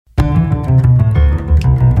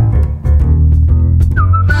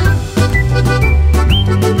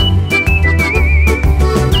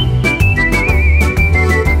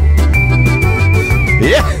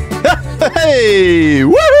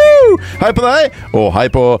Hei på deg, og hei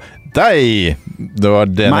på deg. Det var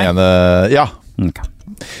den ene. Ja. Okay.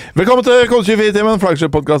 Velkommen til Kode24-timen,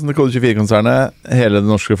 flagship-podcasten til Kode24-konsernet. Hele det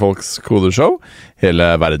norske folks kodeshow.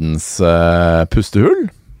 Hele verdens pustehull.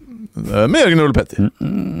 Med Jørgen Ole Petter.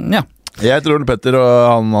 Ja. Jeg heter Ole Petter, og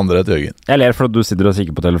han andre heter Jørgen. Jeg ler for at du sitter og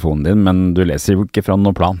kikker på telefonen din, men du leser jo ikke fra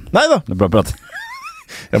noen plan. Neida. Det er bare prat.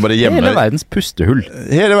 Jeg bare gjemmer. Hele verdens pustehull.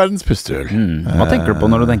 Hele verdens pustehull. Hva tenker du på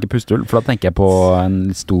når du tenker pustehull? For da tenker jeg på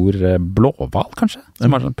en stor blåval, kanskje?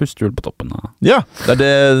 Som har sånn pustehull på toppen. Ja, det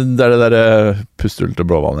er det der pustehull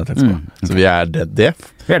til blåvalen jeg tenker på. Så vi er det.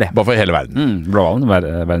 Vi er det. Bare for hele verden. Blåvalen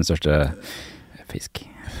er verdens største fisk.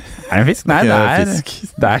 Er det en fisk? Nei,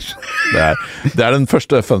 det er den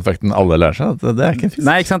første funfacten alle lærer seg. Det er ikke en fisk.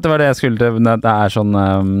 Nei, ikke sant? Det var det jeg skulle til. Det er sånn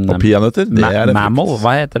og peanøtter, det er en mammal.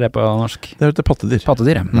 Hva heter det på norsk? Det heter pattedyr.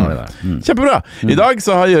 Pattedyr, ja. Kjempebra. I dag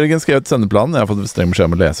så har Jørgen skrevet sendeplanen. Jeg har fått streng beskjed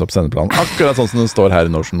om å lese opp sendeplanen akkurat sånn som den står her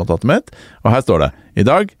i Notion-notatet mitt. Og her står det: I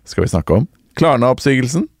dag skal vi snakke om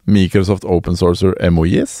Klarna-oppsigelsen, Microsoft Open Sourcer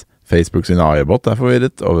emojis, Facebook sin AI-bot er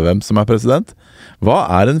forvirret over hvem som er president, hva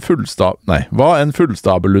en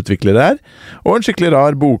fullstabelutvikler er, og en skikkelig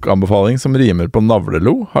rar bokanbefaling som rimer på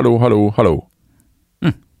navlelo. Hallo, hallo, hallo.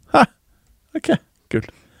 Hæ? Ok, kult.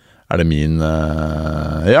 Er det min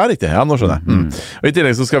Ja, riktig. Ja, nå skjønner jeg. Og i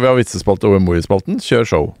tillegg så skal vi ha vitsespalt og emoji-spalten. Kjør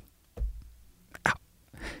show. Ja.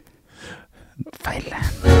 Feil.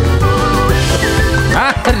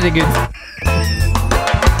 Herregud.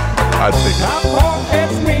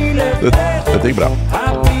 Dette gikk bra.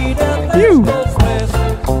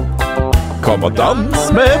 Kom og dans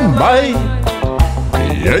med meg.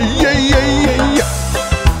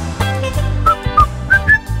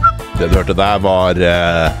 Det du hørte der var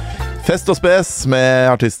Fest og Spes med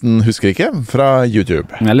artisten Husker ikke fra YouTube.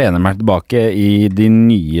 Jeg lener meg tilbake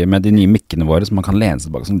med de nye mikkene våre, så man kan lene seg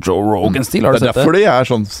tilbake som Joe Rogan-stil. Har du sett det? Det er derfor det er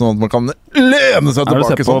sånn at man kan lene seg tilbake. Har du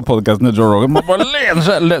sett på podcasten til Joe Rogan? Man bare lener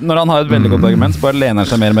seg, når han har et veldig godt argument, så bare lener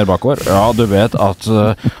seg mer og mer bakover. Ja, du vet at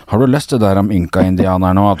har du lest det der om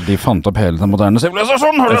Inka-indianerne og at de fant opp hele den moderne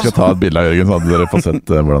sivilisasjonen? Jeg skal ta et bilde av Jørgen, så hadde dere får sett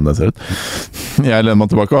hvordan det ser ut. Jeg lener meg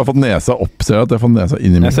tilbake og har fått nesa opp. Ser du at jeg har fått nesa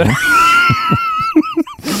inn i mikrofonen?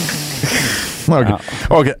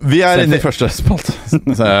 Ok, vi er inne i første spalt.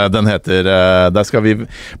 Den heter der skal vi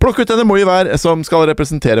plukke ut en emoji hver som skal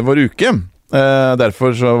representere vår uke.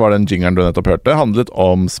 Derfor så var den jingeren du nettopp hørte handlet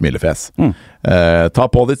om smilefjes. Ta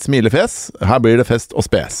på ditt smilefjes. Her blir det fest og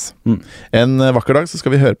spes. En vakker dag så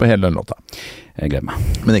skal vi høre på hele den låta. Jeg gleder meg.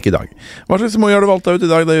 Men ikke i dag. Hva slags emoji har du valgt ut i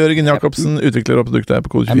dag? Da Jørgen Jacobsen, utvikler og produkter på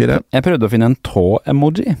Kode24. Jeg prøvde å finne en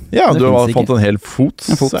tå-emoji. Ja, du har fått en hel fot.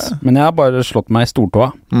 Men jeg har bare slått meg i stortåa.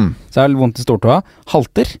 Så jeg har litt vondt i stortåa.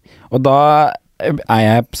 Halter. Og da er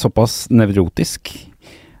jeg såpass nevrotisk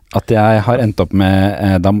at jeg har endt opp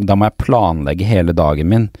med da må jeg planlegge hele dagen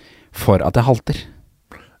min for at jeg halter.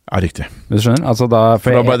 Ja, riktig. Du skjønner? Altså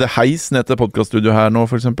for da ble det heis ned til podcaststudio her nå,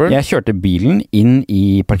 for eksempel? Jeg kjørte bilen inn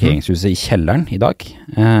i parkeringshuset i kjelleren i dag,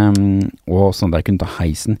 og sånn der jeg kunne ta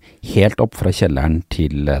heisen helt opp fra kjelleren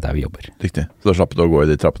til der vi jobber. Riktig. Så da slapp du å gå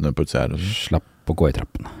i de trappene på utsida her? Slapp å gå i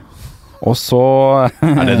trappene. Og så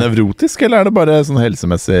Er det nevrotisk, eller er det bare sånn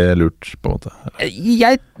helsemessig lurt, på en måte?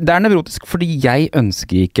 Det er nevrotisk, fordi jeg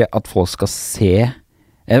ønsker ikke at folk skal se.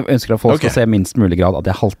 Jeg ønsker at folk skal se minst mulig grad at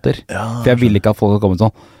jeg halter. Ja, for jeg vil ikke at folk skal komme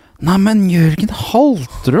sånn: nei, men Jørgen,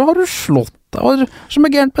 halter du? Har du slått deg? Hva er det som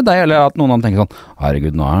er gærent med deg? Eller at noen tenker sånn: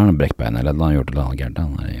 herregud, nå har han brekkbein, eller han har gjort noe gærent.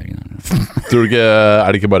 Tror du ikke, er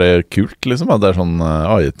det ikke bare kult, liksom? At det er sånn,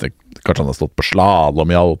 kanskje han har stått på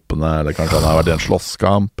slalom i Alpene, eller kanskje han har vært i en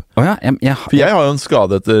slåsskamp. For jeg har jo en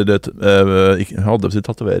skade etter jeg hadde på si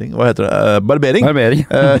tatovering. Hva heter det? Barbering.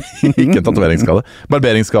 Ikke en tatoveringsskade.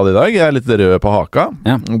 Barberingsskade i dag. Jeg er litt rød på haka.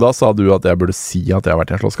 Da sa du at jeg burde si at jeg har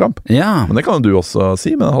vært i en slåsskamp. Men det kan jo du også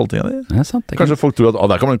si med den halvtingen din. Kanskje folk tror at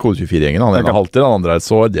der kommer den Kode24-gjengen. Han ene halter, han andre er et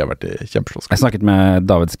sår. De har vært i kjempeslåsskamp. Jeg snakket med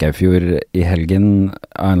David Skaufjord i helgen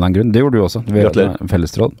av en eller annen grunn. Det gjorde du også. Vi hadde en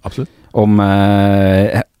fellestråd. Absolutt. Om av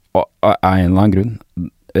en eller annen grunn.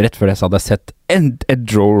 Rett før det så hadde jeg sett et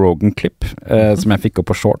Joe Rogan-klipp som jeg fikk opp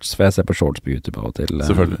på shorts, for jeg ser på shorts på YouTube av og til.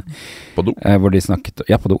 Selvfølgelig. På do. Hvor de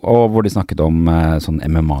snakket om sånn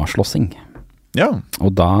MMA-slåssing. Ja.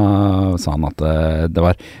 Og da sa han at det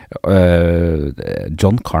var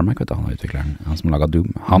John Carmack, vet du, han er utvikleren, han som laget Doom.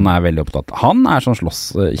 Han er veldig opptatt. Han er sånn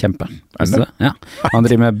slåsskjempe. Ja. Han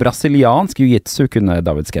driver med brasiliansk jiu-jitsu, kunne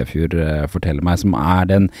David Skaufjord fortelle meg, som er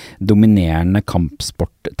den dominerende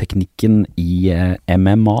kampsportteknikken i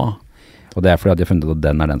MMA. Og det er fordi at de har funnet ut at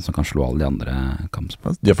den er den som kan slå alle de andre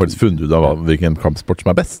kampsport. De har faktisk funnet ut av hvilken kampsport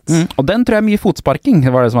som er best. Og den tror jeg er mye fotsparking,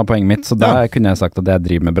 det var det som var poenget mitt. Så da kunne jeg sagt at jeg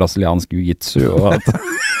driver med brasiliansk jiu-jitsu, og at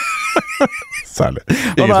Særlig.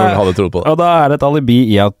 Ingen som hadde trodd på det. Og da er det et alibi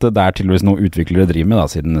i at det er tydeligvis noe utviklere driver med, da,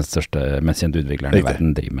 siden den største, mest kjente utvikleren i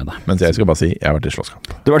verden driver med det. Men jeg skal bare si, jeg har vært i slåsskamp.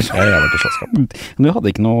 Du har vært i slåsskamp. Du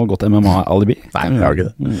hadde ikke noe godt MMA-alibi? Nei, jeg har ikke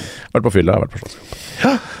det. Vært på fylla, jeg har vært på slåsskamp.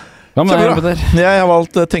 Ja. Hva med deg, Petter? Jeg har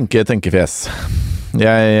valgt tenkefjes.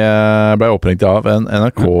 Jeg ble oppringt av en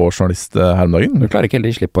NRK-journalist her om dagen. Du klarer ikke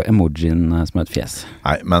heller slippe på emojien som et fjes.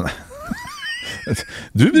 Nei, men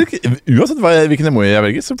du bruker, uansett hvilken emoji jeg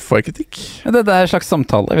velger, så får jeg kritikk. Det er en slags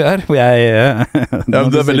samtale vi har, hvor jeg ja,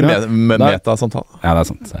 det er veldig meta-samtale. Ja, det er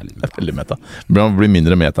sant. Det er veldig meta. Det blir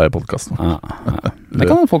mindre meta i podcasten. Det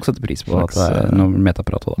kan folk sette pris på, at det er noe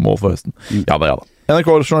metaprat også. Mål for høsten. Ja da.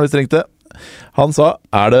 NRK-journalist ringte. Han sa,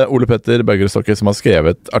 er det Ole Petter Bergerud Stokke som har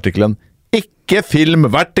skrevet artikkelen «Ikke film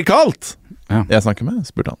vertikalt?» Jeg snakker med,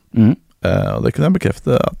 spurte han. Og det kunne jeg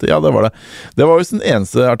bekrefte at ja, det var det. Det var jo den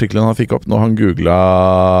eneste artikkelen han fikk opp når han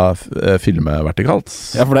googlet filme vertikalt.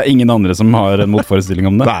 Ja, for det er ingen andre som har en motforestilling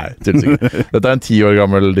om det. Nei, tydeligvis ikke. Dette er en 10 år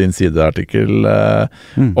gammel Din Side-artikkel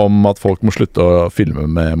om at folk må slutte å filme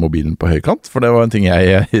med mobilen på høykant, for det var en ting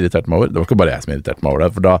jeg irriterte meg over. Det var ikke bare jeg som irriterte meg over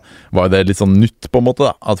det, for da var det litt sånn nytt på en måte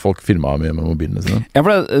da, at folk filmet mye med mobilene sine. Ja,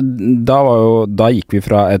 for da gikk vi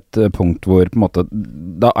fra et punkt hvor på en måte,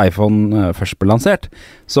 da iPhone først ble lansert,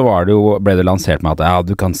 så ble det lansert med at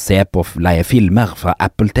du kan se på leie filmer fra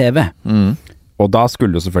Apple TV. Og da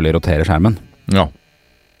skulle du selvfølgelig rotere skjermen. Ja.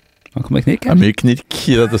 Da kommer det knirk her. Det er mye knirk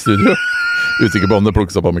i dette studioet. Usikker på om det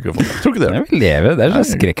plukkes opp av mikrofonen. Jeg tror ikke det. Vi lever, det er en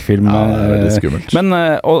skrekkfilm. Ja, det er veldig skummelt. Men,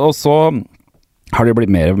 og så har det jo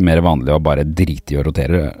blitt mer vanlig å bare drite i å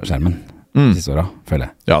rotere skjermen. Siste året, føler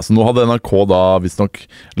jeg. Ja, så nå hadde NRK da visstnok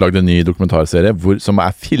lagd en ny dokumentarserie som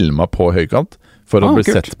er filmet på høykant, for å bli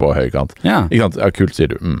kult. Sett på høykant. Ja. Ikke sant? Ja, kult, sier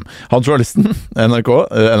du. Han journalisten,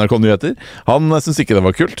 NRK Nyheter, han syntes ikke det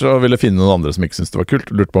var kult, og ville finne noen andre som ikke syntes det var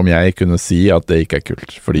kult. Lurte på om jeg kunne si at det ikke er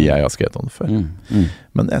kult, fordi jeg har skrevet om det før.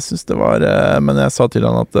 Men jeg synes det var men jeg sa til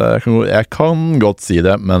han at jeg kan godt si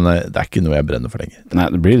det, men det er ikke noe jeg brenner for lenger. Nei,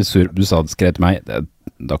 det blir sur. Du sa det skrevet til meg,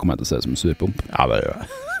 da kommer jeg til å se det som surpump. Ja, det gjør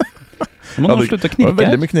jeg. Må nå slutte å knirke.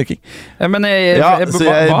 Veldig mye knirking. Men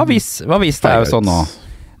hva hvis det er jo sånn nå?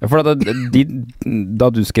 For da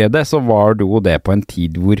du skrev det, så var det jo det på en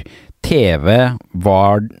tid hvor TV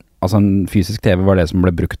var, altså en fysisk TV var det som ble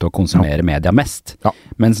brukt til å konsumere media mest. Ja.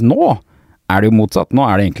 Mens nå er det jo motsatt. Nå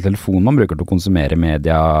er det egentlig telefonen man bruker til å konsumere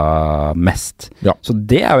media mest. Ja. Så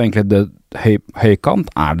det er jo egentlig det høykant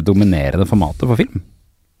er det dominerende formatet for film.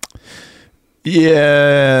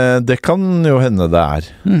 Det kan jo hende det er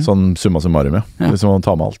sånn summa summarum, ja. Hvis man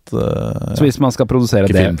tar med alt så hvis man skal produsere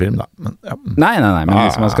ikke det film, da. Men, ja. Nei, men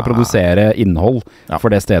hvis man skal produsere innhold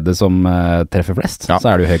for det stedet som treffer flest, så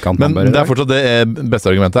er det jo høykant. Men det er fortsatt det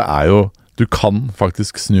beste argumentet er jo du kan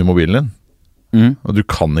faktisk snu mobilen din, og du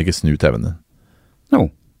kan ikke snu TV-en din.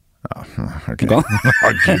 Jo. Ja, okay.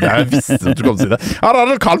 Jeg visste at du kom til å si det. Ja,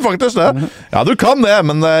 du kan faktisk det. Ja, du kan det,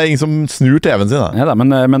 men det er ingen som snur TV-en sin da. Ja da,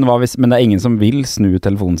 men det er ingen som vil snu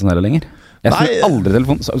telefonen sin heller lenger. Jeg snur aldri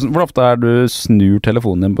telefonen. Hvor ofte er du snur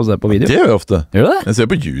telefonen din på å se på video? Det gjør jeg ofte. Gjør du det? Jeg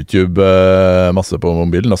ser på YouTube masse på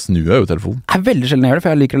mobilen, da snur jeg jo telefonen. Jeg er veldig sjelden jeg gjør det,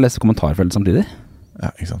 for jeg liker å lese kommentarfeltet samtidig. Ja,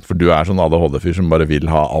 ikke sant? For du er sånn ADHD-fyr som bare vil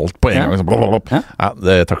ha alt på en gang. Så blablabla. Ja,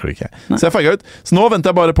 det takler ikke jeg. Så jeg farget ut. Så nå venter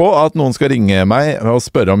jeg bare på at noen skal ringe meg og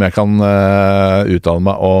spørre om jeg kan uttale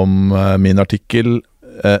meg om min artikkel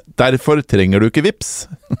 «Derfor trenger du ikke vips»,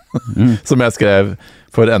 som jeg skrev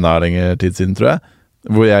for enda lenger tid siden, tror jeg.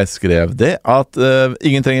 Hvor jeg skrev det at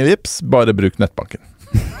ingen trenger vips, bare bruk nettbanken.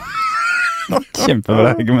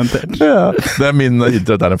 Kjempebra argumentert. Ja, det er min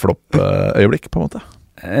internett er en flopp-øyeblikk, på en måte.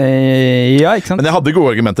 Ja, ikke sant? Men jeg hadde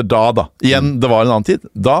gode argumenter da. Igjen, det var en annen tid.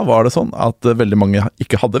 Da var det sånn at veldig mange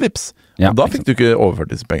ikke hadde vips. Og da fikk du ikke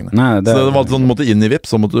overført disse pengene. Nei, så det var sånn, måtte inn i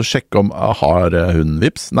vips, så måtte du sjekke om har hun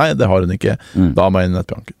vips. Nei, det har hun ikke. Da må jeg inn i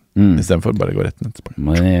nettbanken. I stedet for bare gå rett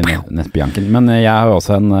nettbanken. Men jeg har jo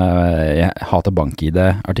også en jeg hater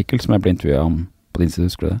bank-ID-artikkel som jeg ble intervjuet om på din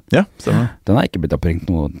side, husker du det? Ja, stemmer. Den har ikke blitt oppringt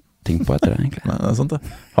noe ting på etter det, egentlig. Nei, det er sant det.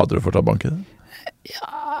 Hater du fortsatt bank-ID?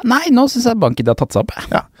 Ja, nei, nå synes jeg BankID har tatt seg opp.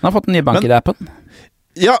 Ja. Den har fått den nye BankID-appen.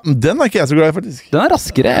 Ja, den er ikke jeg så glad i, faktisk. Den er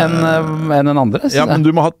raskere enn den andre, synes jeg. Ja, men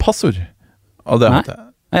du må ha et passord. Og det har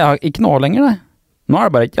jeg har ikke noe lenger, det. Nå er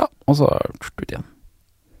det bare ja, og så ut igjen.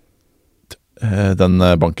 Den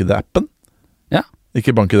BankID-appen? Ja.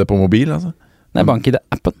 Ikke BankID på mobil, altså? Nei,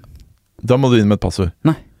 BankID-appen. Da må du inn med et passord.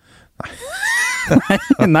 Nei.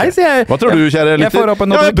 Nei, sier jeg. Hva tror du, kjære lytter? Jeg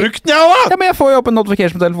har brukt den, da! Ja, men jeg får jo opp en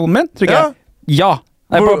notification på telefonen min, trykker jeg. Ja!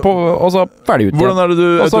 Nei, og så ferdig ut igjen. Hvordan er det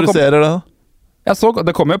du autoriserer det da? Ja, så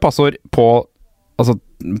det kommer jo passord på altså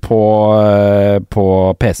på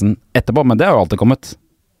PC-en etterpå, men det har jo alltid kommet.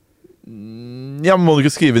 Ja, må du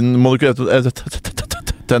ikke skrive inn, må du ikke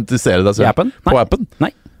autentisere deg selv på appen?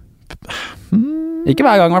 Nei. Ikke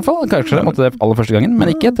hver gang i hvert fall, kanskje jeg måtte det aller første gangen, men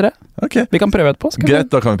ikke etter det. Okay. Vi kan prøve etterpå. Greit,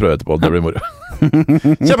 da kan vi prøve etterpå, det blir moro.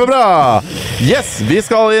 Kjempebra! Yes, vi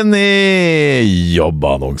skal inn i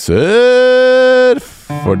jobbannonser,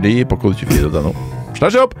 fordi på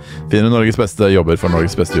kode24.no/jobb finner du Norges beste jobber for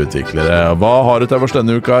Norges beste utviklere. Hva har du til oss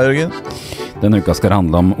denne uka, Jørgen? Denne uka skal det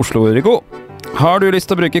handle om Oslo Origo. Har du lyst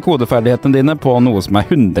til å bruke kodeferdighetene dine på noe som er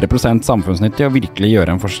 100% samfunnsnyttig og virkelig gjøre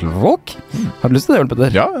en forskjell for folk? Har du lyst til det,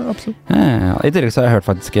 Petter? Ja, absolutt. I tillegg så har jeg hørt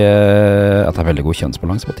faktisk at det er veldig god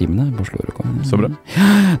kjønnsbalanse på teamene på Oslo Origo. Så bra.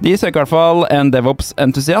 De søker i hvert fall en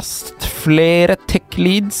DevOps-entusiast, flere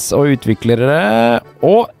tech-leads og utviklere,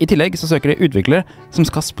 og i tillegg så søker de utviklere som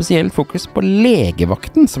skal ha spesielt fokus på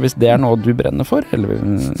legevakten, så hvis det er noe du brenner for, eller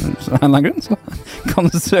en eller annen grunn, så kan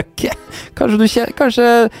du søke. Kanskje du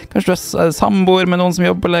er samboer med noen som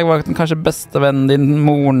jobber på legevakten, kanskje bestevennen din,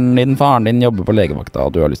 moren din, faren din jobber på legevakta,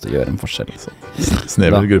 og du har lyst til å gjøre en forskjell.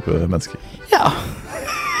 Snever gruppe mennesker. Ja.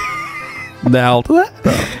 Det er alltid det.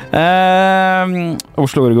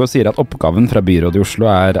 Oslo Origo sier at oppgaven fra byrådet i Oslo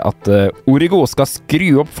er at Origo skal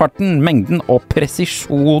skru opp farten, mengden og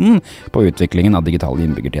presisjonen på utviklingen av digitale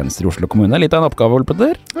innbyggertjenester i Oslo kommune. Litt av en oppgave,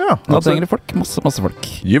 Petter. Ja, da trenger du folk, masse folk.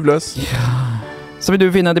 Giv løs. Så vil du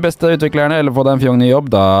finne de beste utviklerne, eller få deg en fjong ny jobb,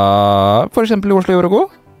 da for eksempel i Oslo Origo,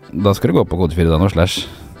 da skal du gå på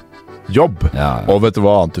kode24.no/jobb. Ja. Og vet du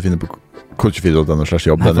hva annet du finner på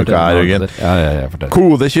kode24.no/jobb denne uka er, Jørgen? Ja,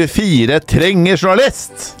 Kode24 trenger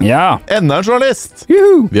journalist! Ja! Enda en journalist!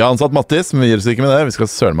 Juhu! Vi har ansatt Mattis, men vi gir oss ikke med det. Vi skal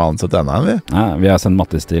søren meg ansette enda en, vi. Ja, vi har sendt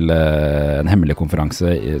Mattis til en hemmelig konferanse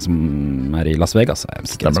som er i Las Vegas.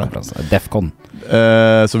 Defcon.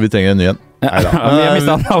 Så vi trenger en ny en. Ja, vi har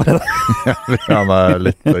mistet han allerede. Han er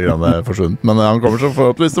litt forsvunnet, men han kommer så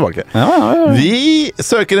forhåpentligvis tilbake. Ja. Vi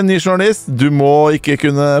søker en ny journalist. Du må ikke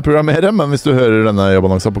kunne programmere, men hvis du hører denne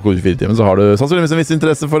jobbannonsen på Kode24-timen, så har du sannsynligvis en viss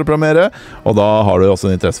interesse for å programmere, og da har du også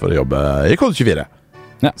en interesse for å jobbe i Kode24.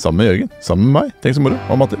 Ja. Sammen med Jørgen, sammen med meg, tenk så moro,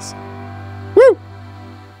 og Mattis. Woo!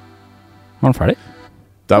 Var den ferdig?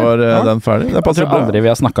 Der var den ferdig. Det passer bra. Jeg tror aldri vi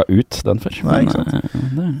har snakket ut den før. Nei, ikke sant.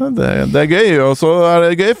 Det er gøy, og så er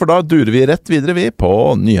det gøy, for da durer vi rett videre vi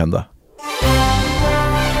på Nyhende.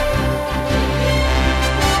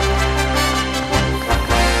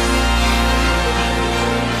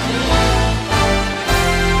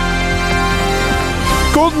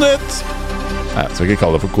 Kodenytt! Nei, jeg skal ikke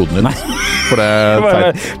kalle det for Kodenytt. For det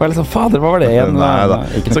var liksom, fader, hva var det igjen? Nei da,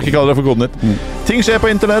 jeg skal ikke kalle det for Kodenytt. Ting skjer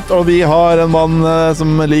på internett, og vi har en mann som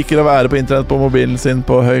liker å være på internett på mobilen sin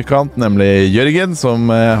på høykant, nemlig Jørgen, som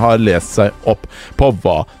har lest seg opp på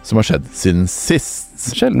hva som har skjedd siden sist.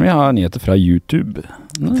 Sjelden vi har nyheter fra YouTube.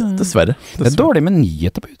 Dessverre. Det er dårlig med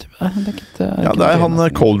nyheter på YouTube. Det er han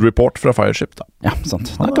Cold Report fra Fireship, da. Ja, sant.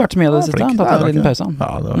 Det har ikke vært så mye av det siste. Han har tatt en liten pause.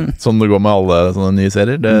 Ja, sånn det går med alle sånne nye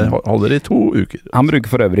serier. Det holder i 2 uker. Han bruker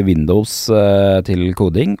for øvrig Windows til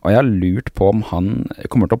koding, og jeg har lurt på om han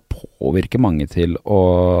kommer til å påvirke mange til å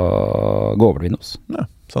gå over til Windows. Ja,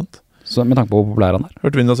 sant. Så med tanke på hvor populær han er.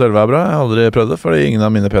 Hørt Windows 11 er bra. Jeg har aldri prøvd det, fordi ingen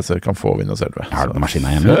av mine PC-er kan få Windows 11. Har du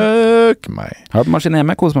maskinen hjemme? Fuck meg. Har du maskinen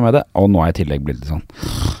hjemme? Koser meg med det. Og nå er jeg i tillegg blitt litt sånn,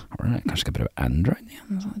 kanskje skal jeg prøve Android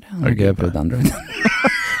igjen? Har ikke prøvd Android?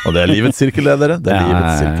 Og det er livets sirkel, det, dere. Det er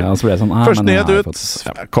livets sirkel. Ja, så ble det sånn, Første nyhet ut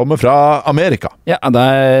kommer fra Amerika. Ja,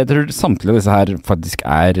 jeg tror samtlige av disse her faktisk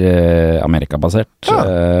er Amerika-basert. Ja,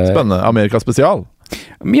 spennende. Amerika spesial.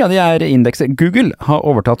 Mye av de er indekser. Google har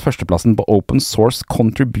overtatt førsteplassen på Open Source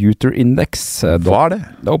Contributor Index. Hva er det?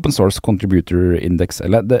 Det er Open Source Contributor Index,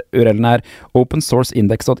 eller URL-en er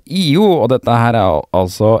opensourceindex.io, og dette her er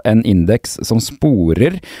altså en indeks som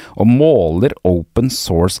sporer og måler open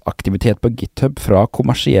source-aktivitet på GitHub fra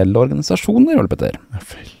kommersielle organisasjoner, Ole Petter. Ja,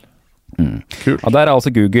 feil. Kult. Og der er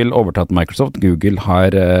altså Google overtatt Microsoft. Google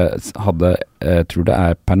hadde, tror det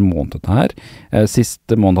er per måned dette her,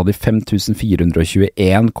 siste måned hadde de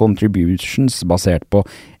 5421 contributions basert på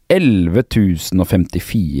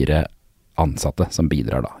 11.054 ansatte som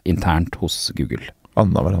bidrar da, internt hos Google.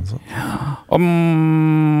 Annenhver ansatt. Og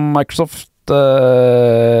Microsoft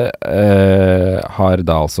har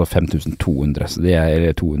da altså 5200, så de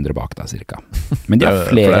er 200 bak da cirka. Men de har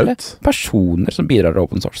flere personer som bidrar til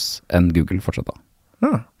open source enn Google fortsatt da.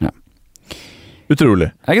 Ja. Utrolig.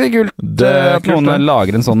 Er ikke det kult at noen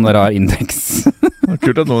lager en sånn rar indeks?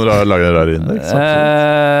 Kult at noen lager en rar indeks.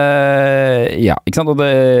 Ja, ikke sant? Og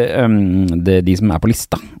det de som er på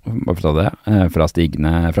lista, bare for å ta det, fra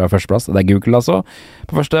stigende fra førsteplass, det er Google altså.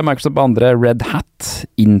 På første, Microsoft på andre, Red Hat,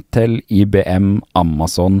 Intel, IBM,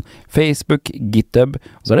 Amazon, Facebook, GitHub,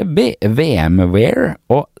 og så er det VMware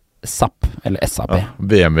og SAP, eller SAP. Ja,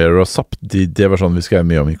 VMware og SAP, det var sånn vi skrev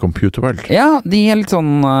mye om i Computer World. Ja, de litt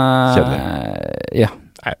sånn kjedelig. Ja.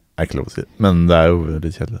 Nei, det ikke lov å si. Men det jo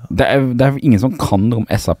litt kjedelig. Det ingen som kan noe om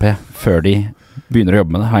SAP før de begynner å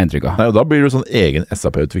jobbe med det, har jeg inntrykk av. Nei, og da blir du sånn egen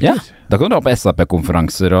SAP-utvikler. Ja, da kan du dra på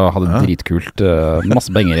SAP-konferanser og ha det dritkult,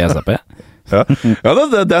 masse penger i SAP. Ja,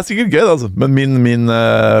 det sikkert gøy, altså. Men min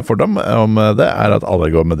fordom om det at alle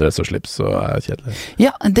går med dress og slips og kjedelig.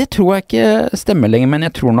 Ja, det tror jeg ikke stemmer lenger, men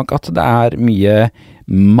jeg tror nok at det mye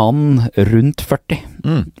mann rundt 40.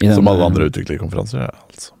 Som alle andre utviklerkonferanser,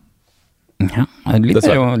 altså. Ja,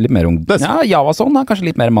 litt mer ung. Ja, Java-sånn kanskje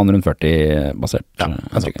litt mer mann rundt 40 basert. Ja,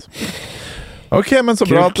 ok, men så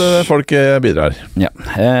bra at folk bidrar. Ja.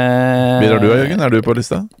 Bidrar du, Jørgen? Du på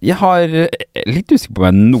lista? Jeg har litt usikker på om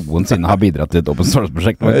jeg noensinne har bidratt til et open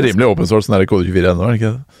source-prosjekt. Rimelig open source i kode 24 ennå,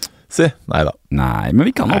 ikke det? Si, nei da. Nei, men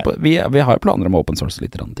vi har planer om open source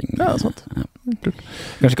litt ting. Ja, sant. Ja.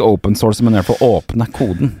 Kanskje ikke open source, men i hvert fall åpne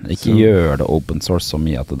koden. Ikke gjøre det open source så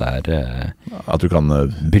mye at det at du kan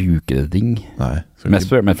bruke det ting. Nei. Mest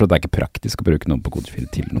for at det ikke ikke å bruke noe på kode 4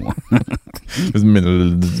 til noe. Hvis du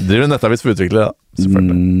driver nettavis for utviklere, da.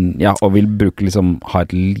 Selvfølgelig. Ja, og vil bruke ha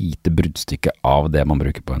et lite bruddstykke av det man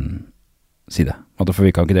bruker på en side. For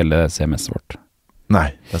vi kan ikke dele CMS vårt.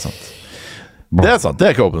 Nei, det sant. Det sant,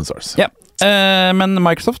 det ikke open source. Ja, men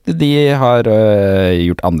Microsoft de har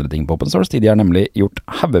gjort andre ting på open source. De har nemlig gjort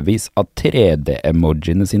haugevis av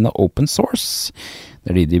 3D-emojiene sine open source.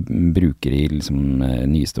 Det de bruker i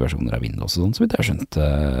nyeste versjoner av Windows og sånn, så vidt jeg har skjønt.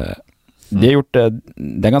 De har gjort,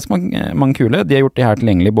 det ganske mange kule. De har gjort de her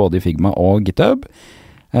tilgjengelig både i Figma og GitHub.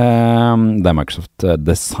 Det Microsoft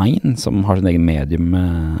Design som har sin egen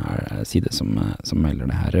medium-side som melder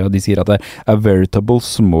det her, og de sier at det a veritable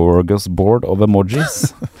smorgasbord of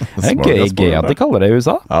emojis. Det gøy at de kaller det i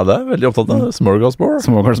USA. Ja, det veldig opptatt av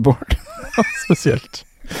smorgasbord. Spesielt.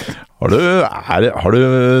 Har du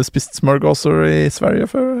spist smørgåser i Sverige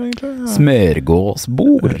før, egentlig? Ja.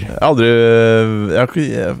 Smørgåsbord? Jeg har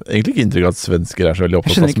egentlig ikke inntrykk av at svensker så veldig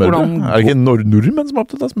opptatt av smørbrød. Det ikke nordmenn som er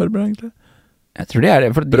opptatt av smørbrød, egentlig? Jeg tror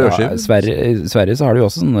det for Sverige så har de jo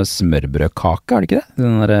også sånne smørbrødkake, har de ikke det?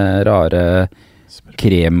 Den der rare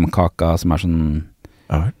kremkaka som sånn...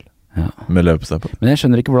 Ja vel. Ja. Med løpesteg på. Men jeg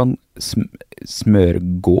skjønner ikke hvordan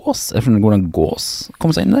smørgås, jeg skjønner ikke hvordan gås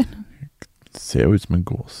kom seg inn der. Ser jo ut som en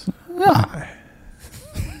gås. Ja.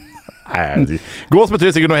 Nei, gås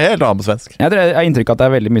betyr sikkert noe helt annet på svensk. Jeg har inntrykk av at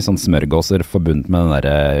det veldig mye sånn smørgåser forbundet med den der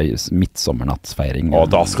midtsommernattsfeiring. Og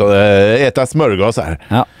da skal det ete smørgås her.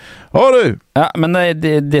 Ja. Ja, men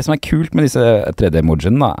det som kult med disse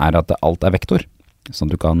 3D-emojiene da, at alt vektor. Sånn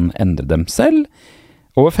at du kan endre dem selv.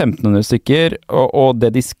 Over 1500 stykker, og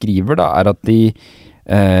det de skriver da, at de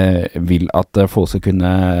vil at folk skal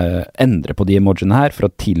kunne endre på de emojiene her for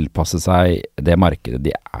å tilpasse seg det markedet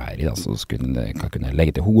de i. Da. Så kan kunne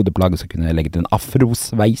legge til hodeplagg, så kunne legge til en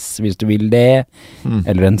afrosveis hvis du vil det,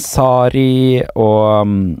 eller en sari, og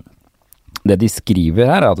det de skriver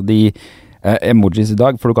her at de emojis i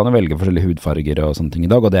dag, for du kan jo velge forskjellige hudfarger og sånne ting i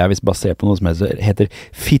dag, og det visst basert på noe som heter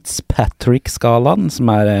Fitzpatrick-skalaen, som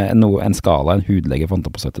en skala en hudlege fant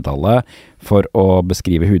opp på 70-tallet for å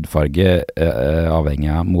beskrive hudfarge avhengig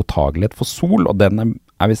av mottagelighet for sol, og den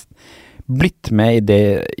visst blitt med i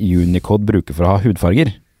det Unicode bruker for å ha hudfarger.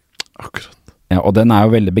 Akkurat. Ja, og den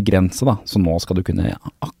jo veldig begrenset da, så nå skal du kunne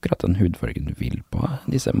akkurat den hudfargen du vil på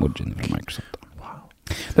disse emojiene fra Microsoft. Wow.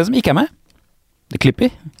 Det som ikke med, det Clippy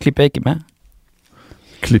ikke med.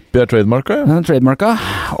 Clippy trademarka, ja. Den trademarka,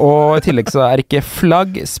 og i tillegg så ikke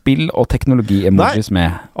flagg, spill og teknologi-emojis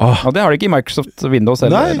med. Og det har de ikke i Microsoft Windows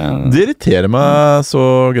heller. Nei, det irriterer meg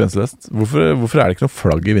så grenseløst. Hvorfor det ikke noe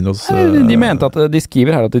flagg i Windows? De mente at, de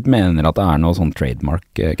skriver her at de mener at det noe sånn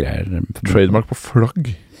trademark-greier. Trademark på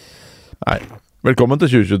flagg? Nei. Velkommen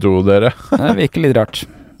til 2022, dere. Det virker litt rart.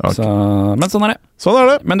 Okay. Men sånn det. Sånn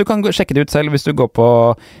det. Men du kan sjekke det ut selv hvis du går på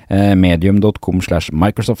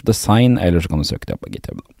medium.com/Microsoft Design, eller så kan du søke det opp på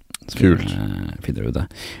GitHub. Kult. Finner du det.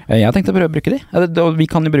 Jeg har tenkt å prøve å bruke de. Vi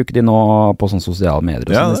kan jo bruke de nå på sånne sosiale medier,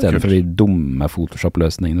 og sånn, i stedet for de dumme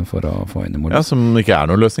Photoshop-løsningene for å få inn emojis. Ja, som ikke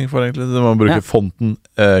noen løsning for egentlig. Man bruker fonten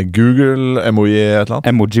Google, emoji et eller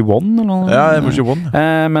annet. Emoji One, eller noe? Ja, Emoji One.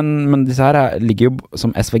 Men disse her ligger jo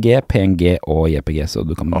som SVG, PNG og JPG, så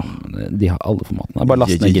du kan, de har alle formatene. Bare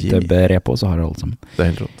last ned GitHub-repo, så har du alle sammen. Det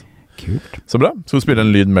helt rått. Kult. Så bra. Skal du spille en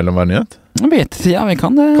lyd mellom hver nyhet? Ja, vi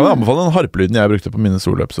kan det. Kan jeg anbefale den harpelyden jeg brukte på mine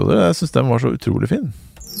soloepisoder? Jeg synes den var så utrolig fin.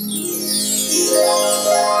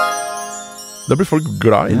 Da blir folk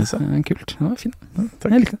glad i seg. Kult. Det var fin. Ja,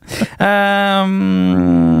 takk. Jeg likte det.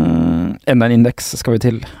 enda en indeks skal vi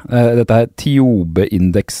til. Dette er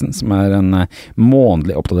Tiobe-indeksen, som er en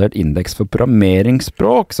månedlig oppdatert indeks for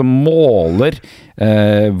programmeringsspråk, som måler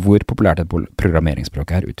hvor populært et programmeringsspråk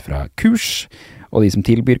er ut fra kurs, og de som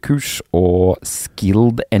tilbyr kurs, og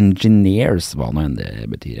skilled engineers, hva nå enn det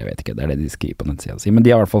betyr, jeg vet ikke, det er det de skriver på nettsida si, men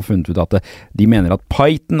de har i hvert fall funnet ut at de mener at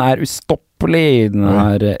Python er ustoppelig, den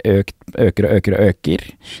har øker,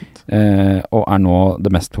 og er nå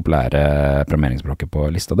det mest populære programmeringsspråket på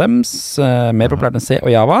lista dems, mer populært enn C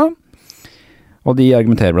og Java, og de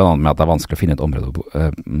argumenterer blant annet med at det er vanskelig å finne et område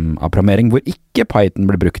av programmering hvor ikke Python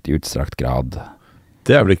blir brukt i utstrakt grad.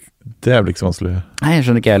 Det er vel ikke så vanskelig. Nei, jeg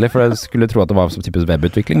skjønner ikke heller, for jeg skulle tro at det var som typisk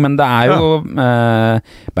webutvikling, men det er jo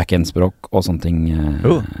backend-språk og sånne ting,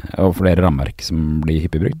 og flere rammeverk som blir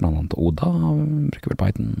hyppig brukt, blant annet Oda bruker vel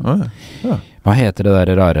Python. Hva heter det der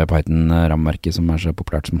rare Python-rammeverket som er så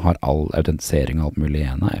populært, som har all autentisering og alt mulig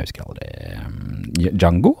igjen? Jeg husker aldri.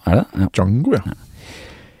 Django, er det? Ja. Django, ja.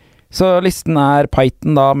 Så listen er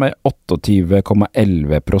Python da med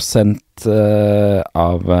 28,11%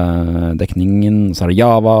 av dekningen, så er det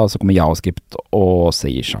Java, så kommer JavaScript og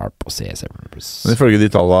C-Sharp og C++. Men ifølge de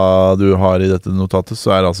tallene du har i dette notatet,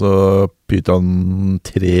 så er altså Python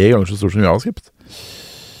 3 ganger så stor som JavaScript.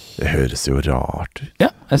 Det høres jo rart ut.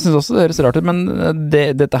 Ja, jeg synes også det høres rart ut, men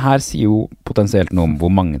dette her sier jo potensielt noe om hvor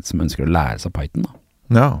mange som ønsker å lære seg Python da.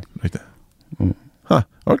 Ja, riktig.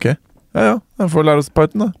 Ok. Ja, jeg får lære oss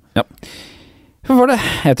Python da. Ja. Hvorfor det?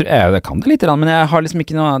 Jeg kan det litt, men jeg har liksom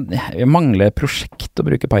ikke noe. Jeg mangler prosjekt å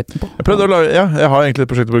bruke Python på. Jeg prøvde å lage, jeg har egentlig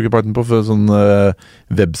et prosjekt å bruke Python på for sånn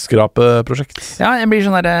webskrape-prosjekt. Ja, jeg blir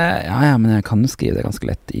sånn der, men jeg kan jo skrive det ganske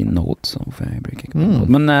lett i Node, så hvorfor jeg bruker ikke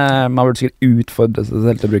Node. Men man burde sikkert utfordre seg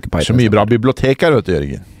selv til å bruke Python. Så mye bra bibliotek her, vet du,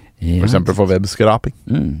 Jørgen. For eksempel for webskraping.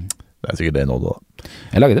 Det er sikkert det i Node da.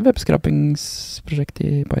 Jeg lagde et webskrapingsprosjekt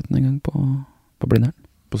i Python en gang på Blindern.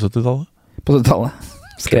 På 70-tallet? På 70-tallet.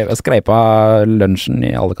 Jeg skreip av lunsjen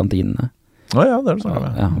i alle kantinene. Ja, det er det sånn.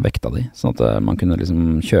 Ja, vekta de. Sånn at man kunne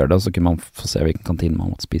liksom kjøre det, og så kunne man få se hvilken kantine man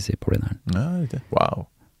måtte spise i på Blindern. Ja, riktig. Wow.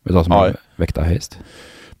 Vet du hva som er vekta høyest?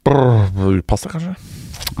 Pasta, kanskje?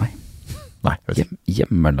 Nei, vet ikke.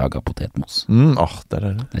 Hjemmelaga potetmos. Det er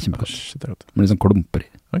det. Det er kjempegodt. Med litt sånn klumper i.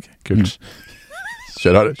 Ok, kult.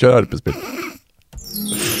 Kjør harpespill.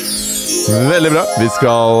 Veldig bra. Vi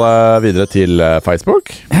skal videre til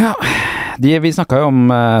Facebook. Ja, vi snakket jo om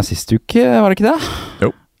sist uke, var det ikke det? Jo.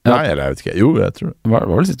 Nei, eller jeg vet ikke. Jo, jeg tror det. Var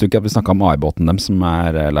vel sist uke at vi snakket om AI-båten dem, som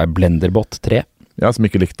er Blenderbot 3. Ja, som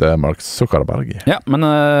ikke likte Mark Zuckerberg. Ja, men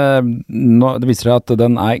nå, det viser seg at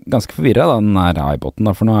den er ganske forvirret, den her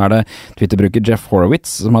AI-båten. For nå er det Twitter-bruker Jeff Horowitz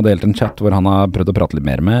som har delt en chat hvor han har prøvd å prate litt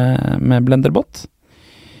mer med Blenderbot.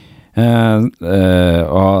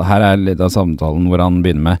 Og her er litt av samtalen hvor han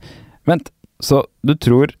begynner med: vent, så du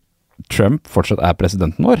tror Trump fortsatt er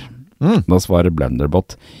presidenten vår? Da svarer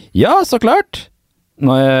Blenderbot: ja, så klart!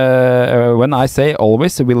 When I say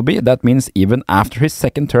always will be, that means even after his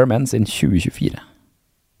second term ends in 2024.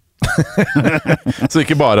 Så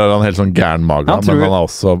ikke bare er han helt sånn gæren maga, men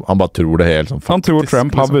han bare tror det helt sånn faktisk. Han tror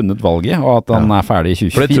Trump har vunnet valget, og at han er ferdig i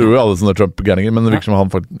 2024. For det tror jo alle sånne Trump-gærninger, men det virker som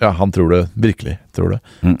han tror det, virkelig tror det.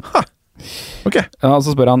 Ok. Ja, så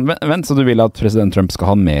spør han, vent, så du vil at president Trump skal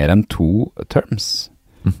ha mer enn 2 terms?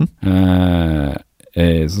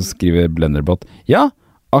 Så skriver Blenderbot: ja,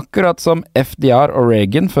 akkurat som FDR og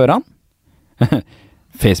Reagan før han.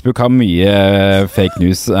 Facebook har mye fake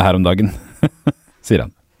news her om dagen, sier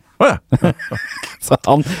han. Så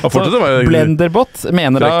Blenderbot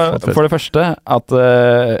mener da for det første at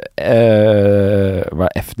hva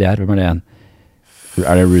er FDR? Hvem er det igjen?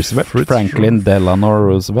 Er det Roosevelt? Franklin Delano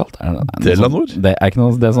Roosevelt? Delano? Det er ikke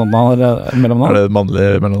noe, det er sånn han har mellomnavn. Er det mannlig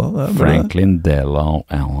mellomnavn? Franklin Delano,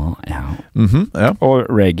 ja. Og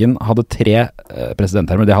Reagan hadde 3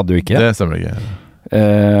 presidenter, men det hadde jo ikke. Det stemmer ikke.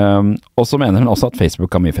 Og så mener han også at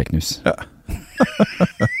Facebook har mye fake news. Ja.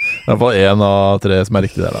 I hvert fall 1 av 3 som er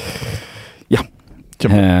riktig der da. Ja.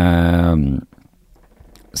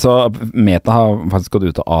 Så Meta har faktisk gått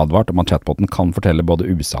ut og advart om at chatboten kan fortelle både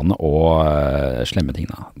usanne og slemme ting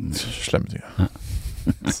da. Slemme ting, ja.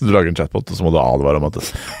 Så du lager en chatbot, og så må du advare om at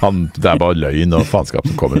det er bare løgn og faenskap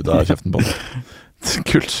som kommer ut av kjeften på den.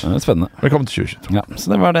 Kult. Det er spennende. Velkommen til 2022. Ja, så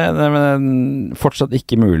det var det. Det er fortsatt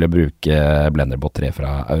ikke mulig å bruke Blenderbot 3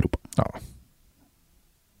 fra Europa. Ja.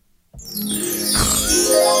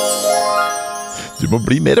 Du må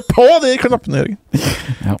bli mer på de knappene, Jørgen.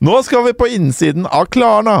 Ja. Nå skal vi på innsiden av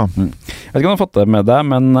Klarna. Jeg vet ikke om du har fått det med deg,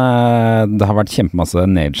 men det har vært kjempemasse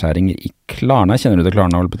nedskjæringer i Klarna. Kjenner du til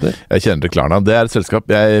Klarna, Ole Petter? Jeg kjenner til Klarna. Det er et selskap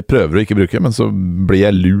jeg prøver å ikke bruke, men så blir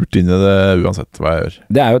jeg lurt inn i det uansett hva jeg gjør.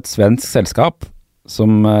 Det er jo et svensk selskap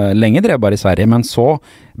som lenge drev bare i Sverige, men så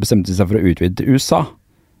bestemte de seg for å utvide til USA.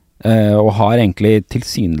 Og har egentlig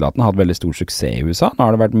tilsynelatende hatt veldig stor suksess i USA. Nå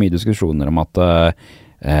har det vært mye diskusjoner om at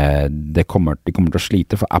de kommer til å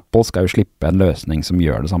slite, for Apple skal jo slippe en løsning som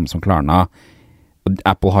gjør det samme som Klarna. Og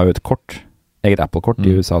Apple har jo et eget Apple-kort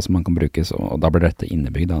i USA som man kan bruke, og da blir dette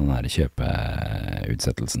innebygd av den der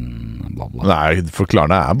kjøpeutsettelsen, bla bla. Nei, for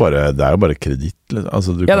Klarna det er jo bare kreditt.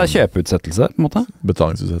 Altså, det er kjøpeutsettelse, på en måte.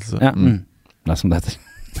 Betalingsutsettelse. Ja, det er som det heter.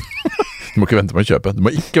 Du må ikke vente på å kjøpe. Du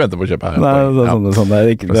må ikke vente på å kjøpe her. Nei, det er sånn. Det er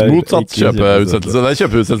ikke motsatt kjøpeutsettelse. Det er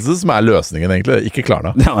kjøpeutsettelse som er løsningen, egentlig. Ikke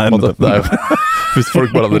Klarna. Ja, det er jo, hvis folk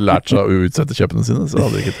bare hadde lært seg å utsette kjøpene sine, så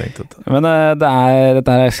hadde de ikke tenkt dette. Men dette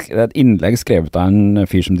er et innlegg skrevet av en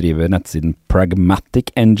fyr som driver nettsiden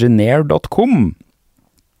pragmaticengineer.com.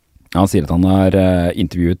 Han sier at han har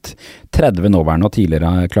intervjuet 30 nåværende og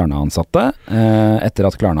tidligere Klarna-ansatte etter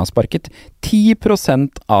at Klarna har sparket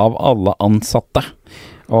 10% av alle ansatte.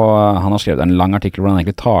 Og han har skrevet en lang artikkel hvor han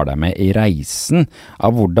egentlig tar deg med i reisen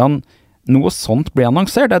av hvordan noe sånt blir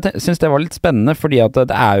annonsert. Jeg synes det var litt spennende, fordi at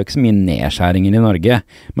det er jo ikke så mye nedskjæringer i Norge,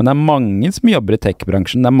 men det er mange som jobber i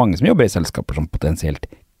tech-bransjen, det er mange som jobber i selskaper som potensielt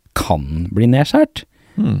kan bli nedskjært.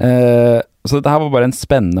 Så dette her var bare en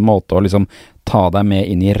spennende måte å liksom ta deg med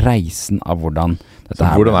inn i reisen av hvordan dette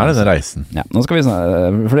her. Hvordan denne reisen? Ja, nå skal vi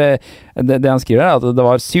snakke, for det han skriver er at det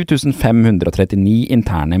var 7539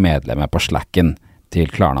 interne medlemmer på Slacken til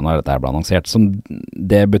Klarna når dette ble annonsert. Så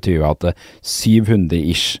det betyr jo at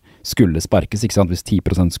 700-ish skulle sparkes, ikke sant, hvis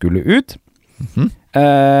 10% skulle ut.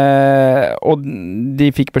 Og de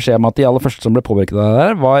fikk beskjed om at de aller første som ble påvirket av det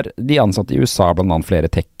der, var de ansatte i USA, blant annet flere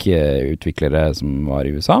tech-utviklere som var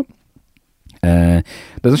i USA.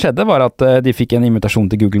 Det som skjedde var at de fikk en invitasjon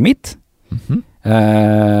til Google Meet.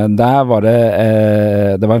 Der var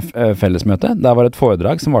det var en fellesmøte. Der var et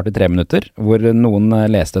foredrag som varte i 3 minutter, hvor noen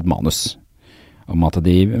leste et manus om at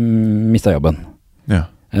de mistet jobben.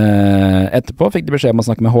 Ja. Etterpå fikk de beskjed om å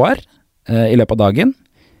snakke med HR i løpet av dagen.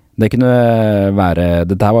 Det kunne være,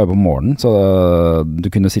 dette her var jo på morgenen, så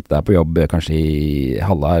du kunne sitte der på jobb kanskje i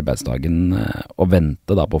halve arbeidsdagen og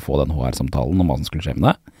vente da på å få den HR-samtalen om hva som skulle skje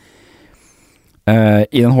med det.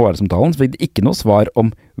 I den HR-samtalen så fikk de ikke noe svar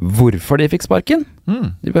om hvorfor de fikk sparken.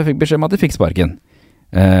 De fikk beskjed om at de fikk sparken.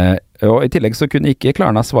 Og i tillegg så kunne ikke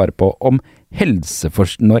Klarna svare på om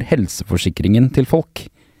når helseforsikringen til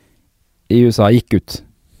folk i USA gikk ut.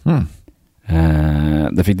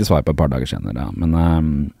 Det fikk de svar på et par dager senere, men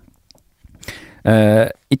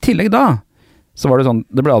i tillegg da så var det sånn,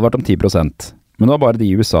 det ble advart om 10%, men det var bare de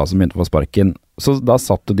i USA som begynte å få sparken. Så da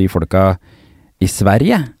satt jo de folka i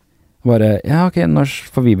Sverige bare, ja ok, når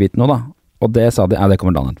får vi vite noe da? Og det sa de, ja det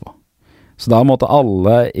kommer dagen etterpå. Så da måtte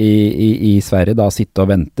alle i Sverige da sitte og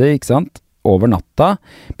vente, ikke sant? Over natta,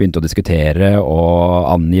 begynte å diskutere og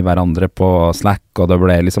angi hverandre på Slack, og det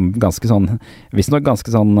ble liksom ganske sånn, visstnok ganske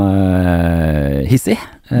sånn hissig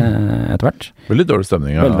etter hvert. Veldig dårlig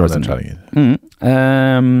stemning av den skjæringen.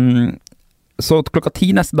 Så klokka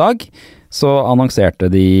 10 neste dag, så annonserte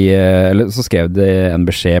de, eller så skrev de en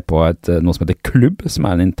beskjed på noe som heter Klubb, som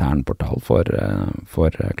er en intern portal for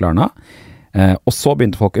Klarna. Og så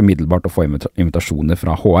begynte folk umiddelbart å få invitasjoner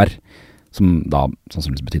fra HR, som da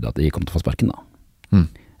sannsynligvis betydde at de kom til å få sparken da.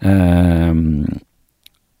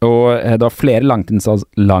 Og det var flere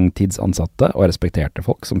langtidsansatte og respekterte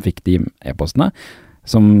folk som fikk de e-postene,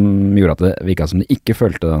 som gjorde at det virket som de ikke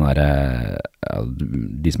følte den der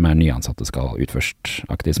de som er nyansatte skal ut først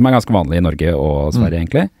aktivt, som er ganske vanlig i Norge og Sverige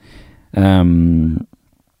egentlig.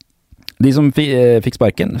 De som fikk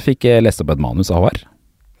sparken fikk lest opp et manus av HR,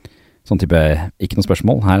 sånn type, ikke noe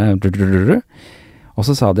spørsmål her, og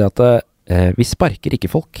så sa de at vi sparker ikke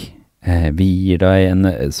folk, vi gir deg en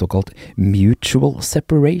såkalt mutual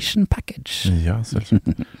separation package. Ja, selvsagt.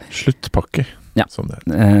 Sluttpakke, ja. Som det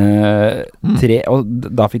heter. Og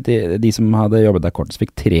da fikk de som hadde jobbet der kortest,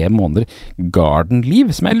 fikk 3 måneder garden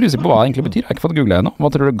leave, som jeg lurer på hva det egentlig betyr. Jeg har ikke fått googlet ennå. Hva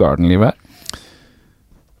tror du garden leave er?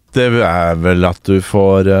 Det er vel at du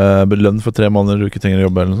får lønn for 3 måneder du ikke trenger å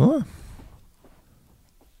jobbe eller noe sånt, da?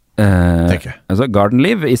 Also garden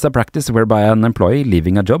leave is a practice whereby an employee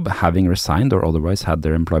leaving a job, having resigned or otherwise had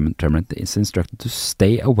their employment terminated, is instructed to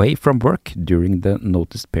stay away from work during the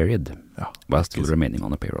noticed period, while still remaining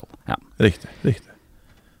on a payroll. Ja. Riktig.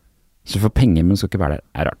 Så for penger, men skal ikke være der,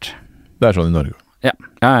 er rart. Det er sånn i Norge. Ja,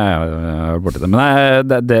 borti det. Men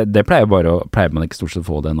det pleier man ikke stort sett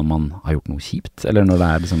å få det når man har gjort noe kjipt, eller når det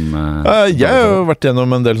er liksom jeg har jo vært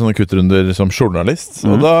gjennom en del sånne kuttrunder som journalist,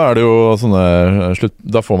 og da er det jo sånne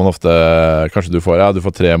da får man ofte, kanskje du får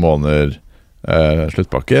 3 måneder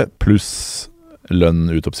sluttpakke, pluss lønn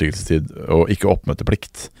ut oppsigelsestid, og ikke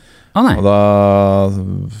oppmøteplikt. nei. Og da,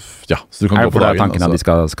 så du kan gå på dagen. Tanken at de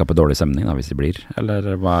skal skape dårlig stemning da, hvis de blir?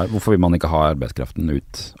 Eller hvorfor vil man ikke ha arbeidskraften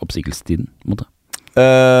ut oppsigelsestiden? Måte? Det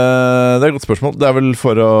er et godt spørsmål. Det er vel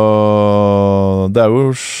for å det er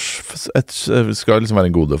jo skal liksom være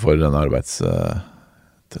en gode for denne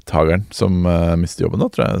arbeidstageren som mister jobben da,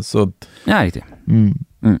 tror jeg. Så, ja, riktig.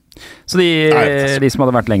 Så de som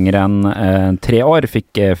hadde vært lenger enn 3 år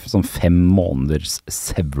fikk sånn 5 måneders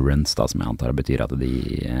severance da, som jeg antar betyr at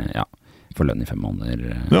de får lønn i 5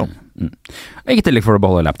 måneder. Ikke tillegg for å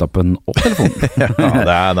beholde laptopen og telefonen.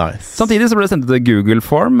 Det er nice. Samtidig så ble det sendt ut Google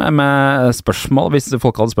Form med spørsmål. Hvis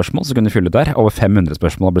folk hadde spørsmål, så kunne de fylle ut der. Over 500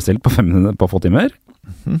 spørsmål ble stilt på få timer.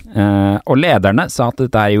 Og lederne sa at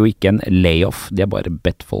dette er jo ikke en layoff, de har bare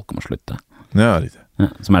bedt folk om å slutte. Ja, riktig.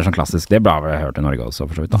 Som er sånn klassisk. Det bør vi ha hørt i Norge også,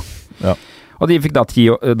 for så vidt da. Ja. Og de fikk da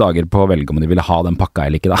 10 dager på å velge om de ville ha den pakka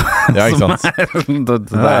eller ikke da. Ja, ikke sant? Det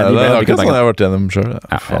er ikke sånn jeg har vært gjennom selv.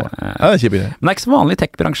 Det er kjipt. Men det er ikke så vanlig i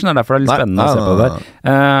tech-bransjen, derfor er det litt spennende å se på det der.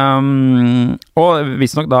 Og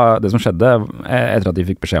visstnok da, det som skjedde, etter at de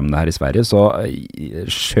fikk beskjed om det her i Sverige, så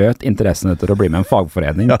skjøt interessen etter å bli med en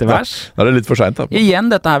fagforening til værs. Da er det litt for sent da.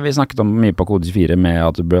 Igjen, dette her vi snakket om mye på Kode 24 med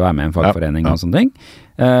at du bør være med i en fagforening og sånne ting.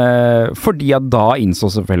 Fordi at da innså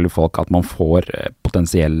selvfølgelig folk at man får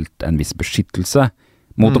potensielt en viss beskyttelse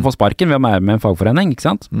mot å få sparken ved å være med en fagforening, ikke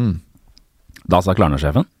sant? Da sa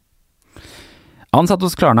Klarna-sjefen: ansatt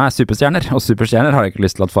hos Klarna er superstjerner, og superstjerner har ikke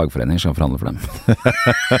lyst til at fagforeninger skal forhandle for dem.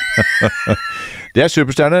 De er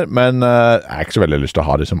superstjerner, men jeg er ikke så veldig lyst til å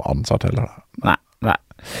ha de som ansatt heller da. Nei.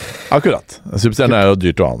 Akkurat. Superstjerner er jo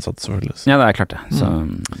dyrt å ansette, selvfølgelig. Ja, det er klart det.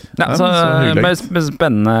 Så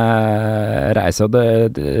spennende reise.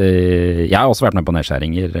 Jeg har også vært med på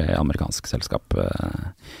nedskjæringer i amerikansk selskap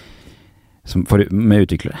med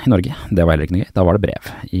utviklere i Norge. Det var heller ikke noe gøy. Da var det brev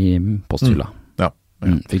i posthylla.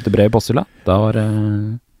 Fikk du brev i posthylla? Da var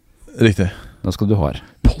riktig. Da skal du ha det.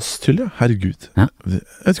 Posthylle? Herregud. Ja. Jeg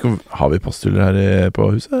vet ikke om har vi posthyller her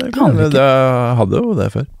på huset? Det hadde jo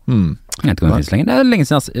det før. Jeg vet ikke om det finnes lenger. Det er lenge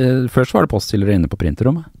siden. Først var det posthyller inne på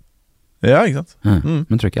printerrommet. Ja, ikke sant?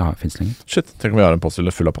 Men tror ikke jeg finnes lenger. Shit, tenk om vi har en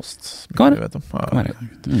posthylle full av post. Kan være.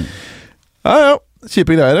 Ja.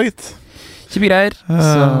 Kjipe greier, gitt. Kjipe greier.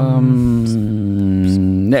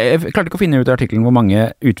 Jeg klarte ikke å finne ut i artikkelen hvor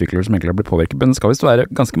mange utviklere som egentlig har blitt påvirket, men det skal visst være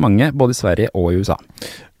ganske mange, både i Sverige og i USA.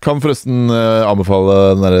 Kan forresten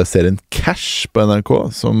anbefale den der serien Cash på NRK,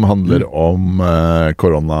 som handler om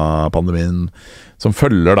koronapandemien, som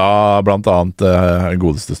følger da blant annet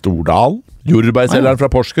godeste Stordal, jordbærselgeren fra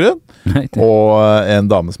Porsgrunn, og en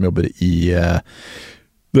dame som jobber i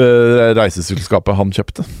det reiseselskapet han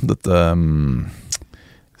kjøpte. Dette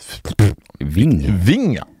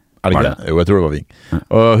Ving, ja. Er det ikke det? Jo, jeg tror det var Ving.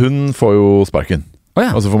 Og hun får jo sparken.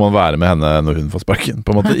 Og så får man være med henne når hun får sparken,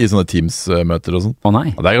 på en måte, i sånne Teams-møter og sånn. Nei.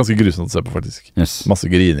 Det er ganske grusomt å se på, faktisk. Masse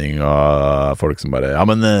grining og folk som bare ja,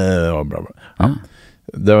 men bla bla.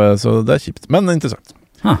 Så det er kjipt, men interessant.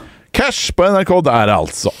 Cash på NRK, det er det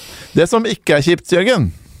altså. Det som ikke er kjipt, Jørgen,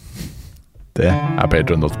 det er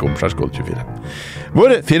patreon.com/kode24. Hvor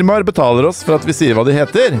firmaer betaler oss for at vi sier hva de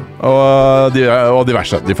heter, og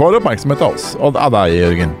diverse. De får oppmerksomhet av oss, og av deg,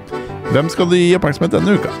 Jørgen. Hvem skal du gi oppmerksomhet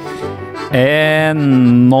denne uka?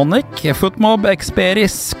 Nonic, Footmob,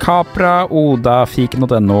 Experis, Capra, Oda,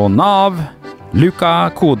 Fiken.no, Nav, Luca,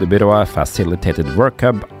 Kodebyrået, Facilitated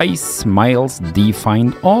Workhub, Ice, Miles,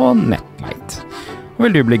 Defined og Netlight.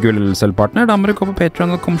 Vil du bli gull-sølvpartner, da må du gå på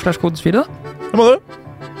patreon.com/kode24 da. Det må du.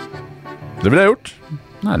 Det ville jeg gjort.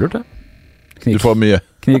 Nei, lurt det. Du får mye.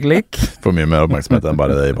 Kniklik. Får mye mer oppmerksomhet enn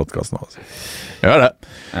bare det i podcasten. Altså. Jeg gjør det.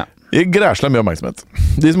 Ja. I græsla mye oppmerksomhet.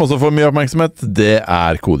 De som også får mye oppmerksomhet, det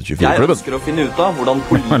er Kode24-klubben. Jeg ønsker å finne ut av hvordan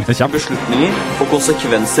politiske beslutninger får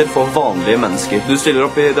konsekvenser for vanlige mennesker. Du stiller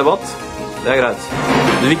opp i debatt? Det er greit.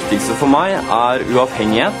 Det viktigste for meg er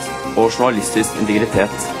uavhengighet og journalistisk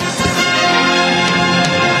integritet.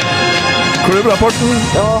 Klubbrapporten.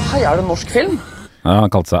 Ja, hei, er det norsk film? Ja,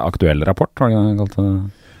 han kalte seg Aktuell rapport, var det han kalte det?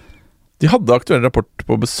 De hadde Aktuell rapport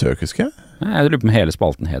på besøk, husker jeg. Jeg lurer på om hele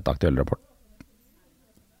spalten het Aktuell rapport.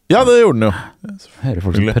 Ja, det gjorde den jo. Hører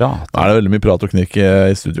folk som prater. Nå er det veldig mye prat og knikk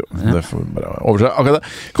i studio. Ja. Det får bare overse akkurat det.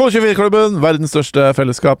 Kode24-klubben, verdens største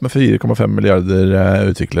fellesskap med 4,5 milliarder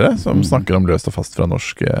utviklere, som snakker om løst og fast fra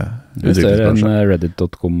norsk utviklingsbransje. Større enn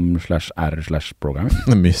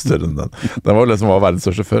reddit.com/r/programming. Mye større enn den. Den var jo det som var verdens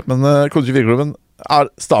største før, men Kode24-klubben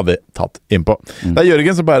er stadig tatt innpå. Det er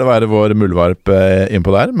Jørgen som bare være vår muldvarp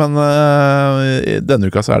innpå der, men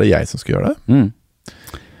denne uka så er det jeg som skal gjøre det.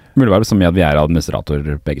 Mulig som i at vi er administrator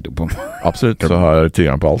begge to på. Absolutt, så har jeg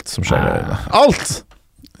tilgang på alt som skjer. Alt!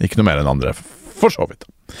 Ikke noe mer enn andre, for så vidt.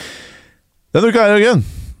 Denne uka her, Jørgen,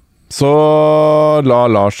 så la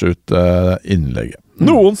Lars ut innlegget.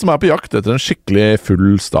 Noen som på jakt etter en skikkelig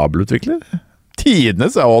full stabelutvikler.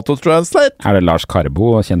 Tidenes autotranslate. Det Lars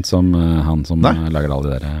Karbo, kjent som han som lager alle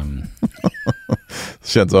de der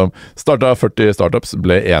Kjent som startet 40 startups,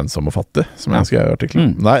 ble ensom og fattig, som jeg skrev i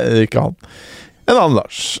artikkelen. Nei, ikke han. En annen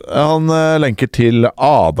Lars. Han lenker til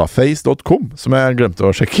adaface.com, som jeg glemte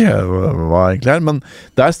å sjekke hva egentlig men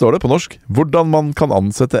der står det på norsk hvordan man kan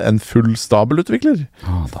ansette en full stabelutvikler.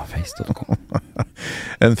 Adaface.com.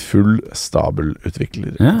 En full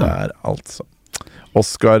stabelutvikler der, altså.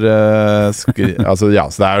 Oskar altså,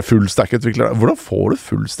 så det full stack-utvikler. Hvordan får du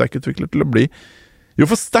full stack-utvikler til å bli? Jo,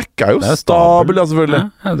 for stack jo stabel, selvfølgelig.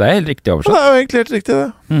 Ja, det helt riktig oversatt. Det jo egentlig helt riktig,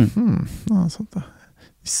 det. Ja, sant det.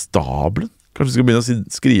 Stabelen? Kanskje du skal begynne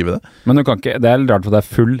å skrive det. Men du kan ikke, det litt rart for det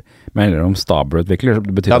full, men heller om stabelutvikler.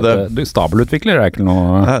 Det betyr at stabelutvikler ikke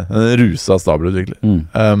noe... En rusa stabelutvikler.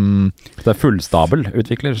 Det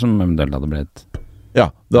fullstabelutvikler som eventuelt hadde blitt...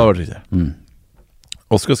 Ja, det hadde vært riktig.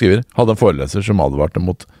 Oskar skriver, hadde en foreleser som advarte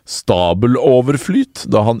mot stabeloverflyt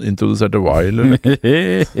da han introduserte while.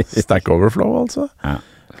 Stack overflow, altså. Ja.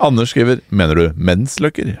 Anders skriver, mener du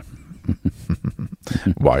mensløkker?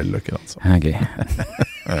 While-løkker, altså. Okay.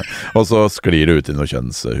 Og så sklir det ut i noe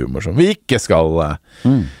kjønnshumor som vi ikke skal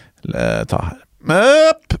ta her.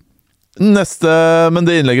 Neste, men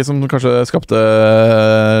det innlegget som kanskje skapte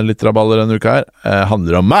litt raballer denne uka her,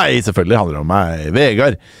 handler om meg, selvfølgelig handler om meg.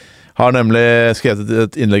 Vegard har nemlig skrevet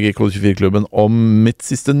et innlegg i Kode 24-klubben om mitt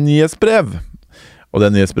siste nyhetsbrev. Og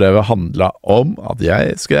det nyhetsbrevet handlet om at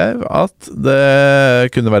jeg skrev at det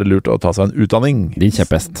kunne være lurt å ta seg en utdanning. Din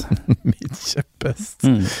kjepphest. Min kjepphest.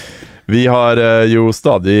 Vi har jo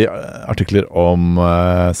stadig artikler om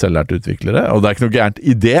selvlærte utviklere, og det ikke noe gærent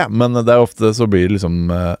i det, men det ofte så blir liksom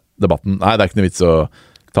debatten, nei, det ikke noe vits å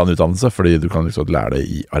ta en utdannelse, fordi du kan liksom lære det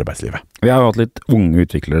i arbeidslivet. Vi har jo hatt litt unge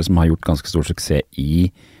utviklere som har gjort ganske stor suksess i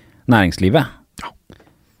næringslivet. Ja.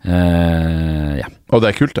 Ja. Og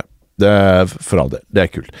det kult det. For all del, det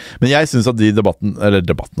kult. Men jeg synes at men i hvert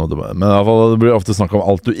fall det blir ofte snakk om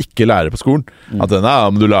alt du ikke lærer på skolen. At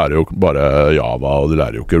men du lærer jo bare Java, og du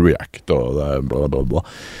lærer jo ikke React, og bla bla bla.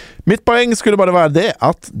 Mitt poeng skulle bare være det,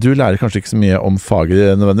 at du lærer kanskje ikke så mye om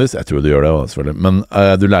faget nødvendigvis, jeg tror du gjør det selvfølgelig, men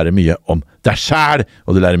du lærer mye om deg selv,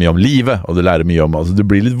 og du lærer mye om livet, og du lærer mye om, altså du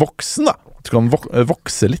blir litt voksen da, du kan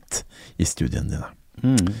vokse litt i studiene dine.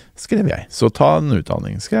 Skrev jeg, så ta en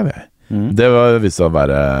utdanning, skrev jeg. Det var vist å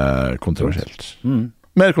være kontroversielt.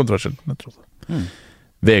 Mer kontroversielt enn jeg trodde.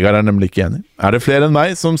 Vegard nemlig ikke enig. Det flere enn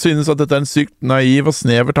meg som synes at dette en sykt naiv og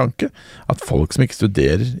snever tanke? At folk som ikke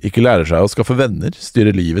studerer, ikke lærer seg å skaffe venner,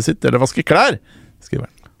 styre livet sitt eller vaske klær? Skriver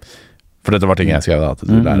han. For dette var ting jeg skrev da, at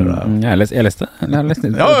du lærer deg. Jeg leste. Ja.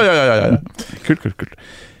 Kult.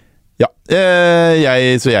 Ja,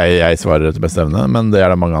 jeg svarer etter beste evne, men det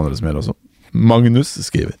det mange andre som gjør også. Magnus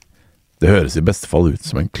skriver. Det høres i beste fall ut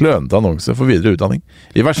som en klønete annonse for videre utdanning.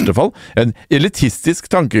 I verste fall en elitistisk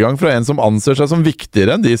tankegang fra en som anser seg som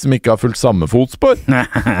viktigere enn de som ikke har fulgt samme fotspor. Ja,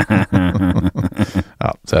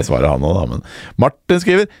 så jeg svarer han også da, men Martin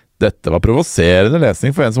skriver, dette var provoserende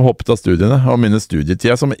lesning for en som hoppet av studiene og minner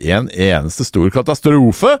studietida som en eneste stor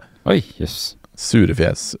katastrofe. Oi, jøss.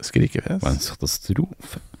 Surefjes, skrikefjes. Hva en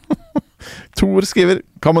katastrofe? Tor skriver,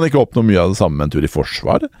 kan man ikke oppnå mye av det samme med en tur i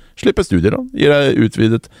forsvaret? Slippe studier da, gir deg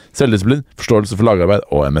utvidet selvdisiplin, forståelse for lagarbeid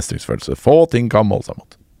og en mestringsfølelse. Få ting kan måle seg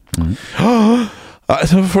mot.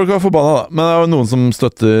 Folk var forbanna da, men det jo noen som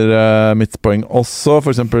støtter mitt poeng også,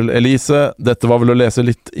 for eksempel Elise. Dette var vel å lese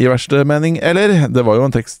litt i verste mening, eller? Det var jo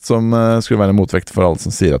en tekst som skulle være en motvekt for alle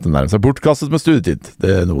som sier at det nærmest bortkastet med studietid.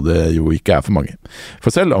 Det noe det jo ikke for mange.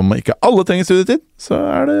 For selv om ikke alle trenger studietid, så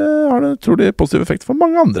har det trolig positiv effekt for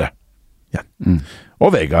mange andre. Ja.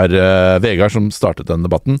 Og Vegard som startet den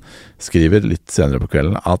debatten, skriver litt senere på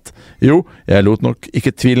kvelden at jo, jeg lot nok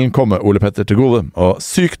ikke tvilen komme Ole Petter til gode, og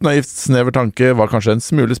sykt naivt snever tanke var kanskje en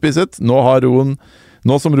smule spisset. Nå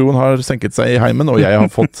som roen har senket seg i heimen, og jeg har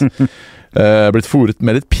fått blitt fôret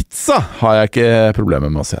med litt pizza, har jeg ikke problemer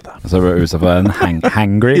med å se det. Så det ble utsatt for en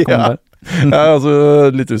hangry kom der. Ja, altså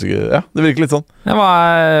litt usikker. Ja, det virker litt sånn. Ja,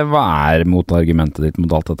 hva motargumentet ditt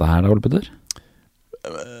mot alt dette her da, Ole Petter?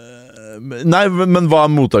 Nei, men hva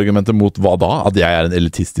motargumentet mot hva da? At jeg en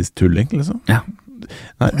elitistisk tulling, liksom? Ja.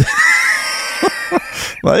 Nei,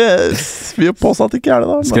 Nei jeg vil påstå at det ikke det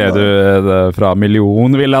da. Skrev du det fra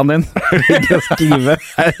millionvillaen din? Ikke skrive.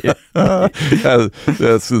 Jeg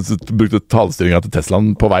brukte talestyringen til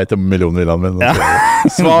Teslaen på vei til millionvillaen min. Ja.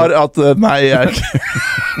 Svar at nei, jeg ikke.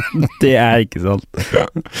 Det ikke sant.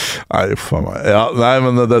 Nei, faen meg. Ja, nei,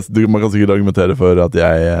 men man kan sikkert argumentere for at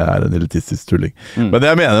jeg en elitistisk tulling. Men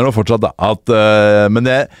jeg mener nå fortsatt da, at men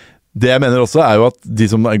Det jeg mener også er jo at de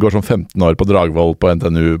som går sånn 15 år på Dragvoll på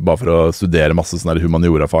NTNU bare for å studere masse sånne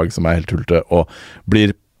humaniora-fag som helt tullete, og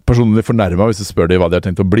blir personlig fornærmet hvis du spør dem hva de har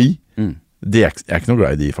tenkt å bli, jeg er ikke noe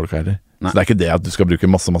glad i de folk heller. Så det er ikke det at du skal bruke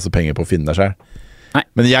masse penger på å finne deg selv. Nei.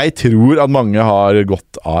 Men jeg tror at mange har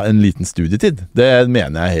gått av en liten studietid. Det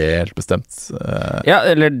mener jeg helt bestemt. Ja,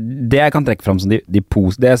 eller det jeg kan trekke fram som det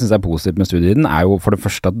jeg synes er positivt med studietiden, er jo for det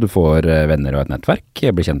første at du får venner og et nettverk,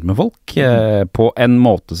 blir kjent med folk, på en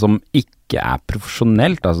måte som ikke er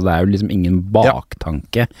profesjonelt. Altså det er jo liksom ingen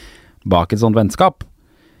baktanke bak et sånt vennskap.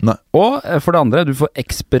 Nei. Og for det andre, du får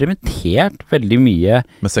eksperimentert veldig mye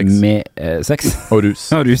med sex. Og rus.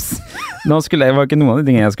 Nå var ikke noen av de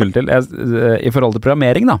tingene jeg skulle til. I forhold til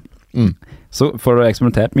programmering da, så får du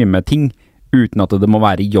eksperimentert mye med ting uten at det må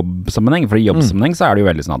være i jobbsammenheng. For i jobbsammenheng så er det jo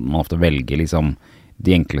veldig sånn at man ofte velger liksom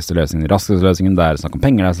de enkleste løsningene, de raskeste løsningene, det er snakk om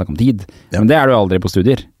penger, det er snakk om tid. Men det er du aldri på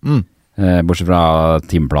studier. Bortsett fra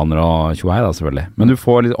timeplaner og tjohei da, selvfølgelig. Men du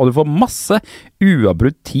får masse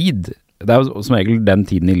uavbrutt tid. Det er jo som regel den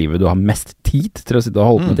tiden i livet du har mest tid til å sitte og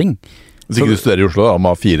holde på med ting. Hvis ikke du studerer i Oslo, da,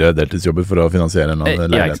 må ha 4 deltidsjobber for å finansiere en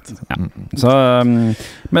leilighet. Så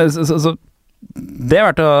det er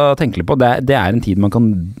verdt å tenke litt på. Det er en tid man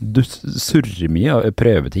kan surre mye og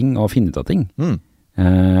prøve ting og finne ut av ting.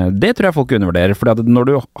 Det tror jeg folk undervurderer, for når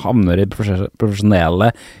du havner i profesjonelle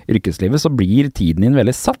yrkeslivet, så blir tiden din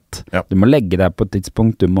veldig satt. Du må legge deg på et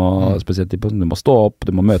tidspunkt, du må stå opp,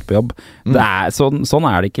 du må møte på jobb. Sånn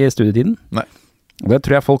er det ikke i studietiden. Nei. Og det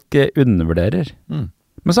tror jeg folk undervurderer.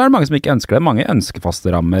 Men så er det mange som ikke ønsker det. Mange ønsker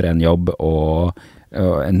faste rammer, en jobb og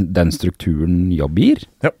den strukturen jobb gir.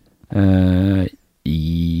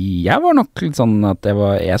 Jeg var nok litt sånn at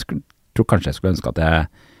tror kanskje jeg skulle ønske at jeg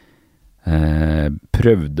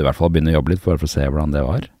prøvde i hvert fall å begynne å jobbe litt for å se hvordan det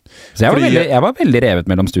var. Så jeg var veldig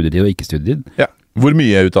revet mellom studietid og ikke studietid. Ja. Hvor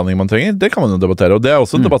mye utdanning man trenger, det kan man jo debattere, og det er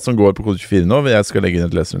også en debatt som går på Kode 24 nå. Jeg skal legge inn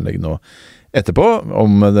et leserinnlegg nå etterpå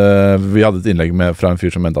om det. Vi hadde et innlegg fra en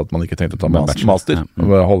fyr som mente at man ikke trengte å ta master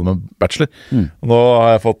og holde med bachelor. Og nå har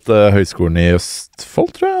jeg fått Høgskolen i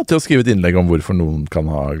Østfold, tror jeg, til å skrive et innlegg om hvorfor noen kan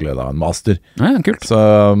ha glede av en master. Ja, kult. Så,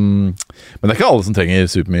 men det er ikke alle som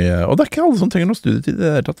trenger supermye, og det er ikke alle som trenger noe studietid i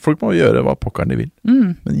det hele tatt. Folk må gjøre hva pokkeren de vil.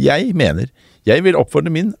 Men jeg vil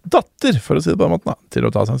oppfordre min datter, for å si det på den måten, til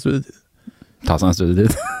å ta seg en studietid. Ta seg en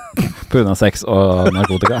studietid? På grunn av sex og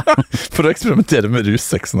narkotika? For å eksperimentere med rus,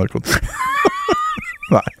 sex og narkotika.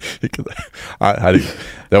 Nei, ikke det. Nei, herregud.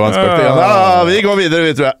 Det var en spøk til. Vi går videre,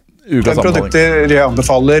 vi tror jeg. Ukas produkter jeg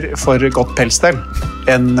anbefaler for godt pelsstell.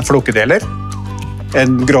 En flokedeler,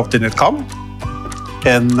 en grovtynnet kam,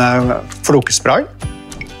 en flokespray,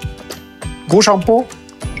 god shampoo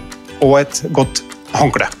og et godt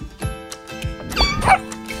håndkle.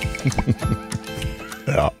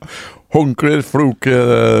 Ja. Håndklær,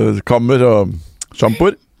 flokekammer og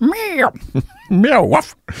sjampoer. Mjau.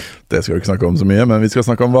 Det skal vi ikke snakke om så mye, men vi skal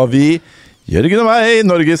snakke om hva vi, Jørgen og meg,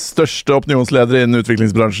 Norges største opinionsleder innen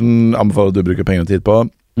utviklingsbransjen, anbefaler at du bruker penger og tid på.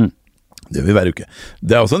 Det vil hver uke.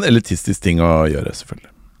 Det er også en elitistisk ting å gjøre,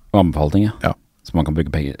 selvfølgelig. Og anbefale ting, ja. Så man kan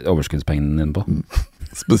bruke overskuddspengene dine på.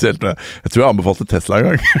 Spesielt når jeg tror jeg anbefalte Tesla en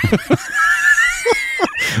gang.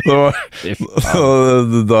 Jeg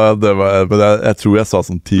tror jeg sa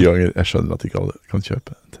sånn 10 ganger. Jeg skjønner at ikke alle kan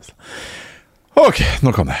kjøpe en Tesla. Ok,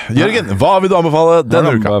 nå kan jeg. Jørgen, hva vil du anbefale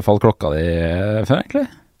denne uka? Har du anbefalt klokka di før, egentlig?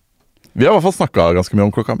 Vi har i hvert fall snakket ganske mye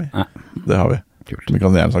om klokka mi. Det har vi. Kult. Vi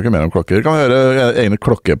kan gjerne snakke mer om klokker. Vi kan høre egne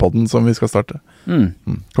klokkepodden som vi skal starte.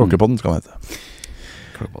 Klokkepodden skal den hete.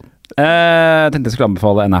 Klokkepodden. Jeg tenkte jeg skulle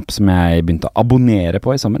anbefale en app som jeg begynte å abonnere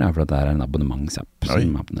på i sommer, for det er en abonnementsapp som jeg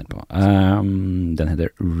abonnerer på. Den heter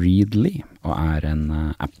Readly, og er en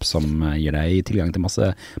app som gir deg tilgang til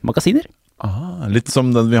masse magasiner. Litt som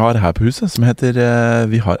den vi har her på huset, som heter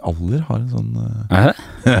Vi har aller, har en sånn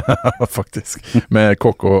faktisk, med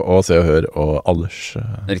KK og Se og Hør og Allers.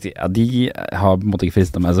 Riktig, ja, de har på en måte ikke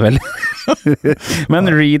fristet meg så veldig. Men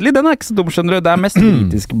Readly, den er ikke så dum, skjønner du. Det er mest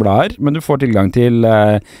kritiske blader, men du får tilgang til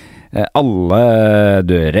alle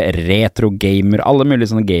dører, retro-gamer, alle mulige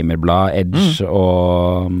sånne gamerblad, Edge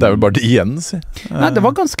og... Det er vel bare det igjen, si. Nei, det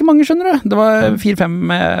var ganske mange, skjønner du. Det var 4-5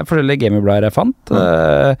 forskjellige gamerblader jeg fant.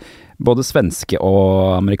 Både svenske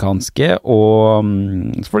og amerikanske, og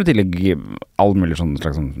så får du tillegg alle mulige sånne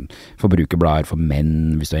slags sånn forbrukerblader for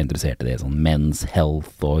menn, hvis du er interessert i det, sånn Men's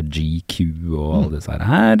Health og GQ og alle disse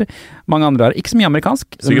her. Mange andre har ikke så mye amerikansk.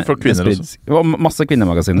 Sikkert for kvinner også. Og masse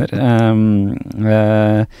kvinnemagasiner.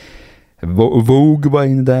 Vogue var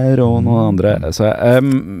inne der, og noen andre. Så,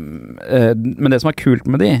 men det som er kult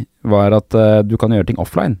med de, var at du kan gjøre ting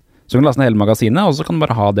offline. Så kan du laste ned hele magasinet, og så kan du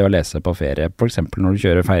bare ha det å lese på ferie, for eksempel når du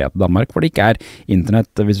kjører ferie til Danmark, hvor det ikke internett,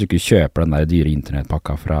 hvis du ikke kjøper den der dyre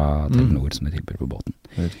internettpakka fra Telenor som de tilbyr på båten.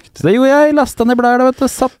 Så det gjorde jeg, lastet ned blader, vet du,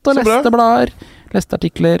 satt og leste blader, leste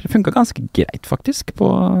artikler, funket ganske greit faktisk på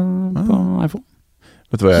iPhone.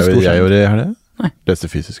 Vet du hva jeg gjorde her det? Nei. Leste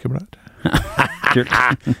fysiske blader. Kult.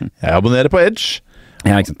 Jeg abonnerer på Edge.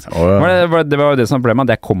 Ja, ikke sant. Det var jo det som var problemet,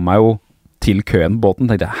 det kom meg jo til køen på båten,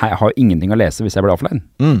 tenkte jeg har jo ingenting å lese hvis jeg ble offline.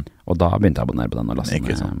 Og da begynte jeg å abonnere på den og laste den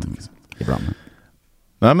i bladene.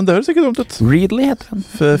 Nei, men det høres ikke dumt ut. Readly heter den.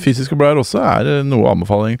 Fysiske blader også noe å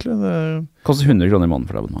anbefale, egentlig. Det koster 100 kroner i måneden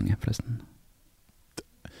for abonnementet, forresten.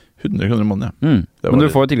 100 kroner i måneden, Men du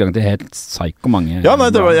får jo tilgang til helt psyko mange. Ja, nei,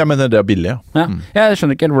 jeg mener det billig, ja. Jeg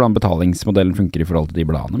skjønner ikke helt hvordan betalingsmodellen funker i forhold til de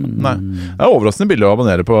bladene, men nei, det overraskende billig å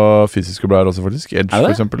abonnere på fysiske blader også, faktisk. Edge, for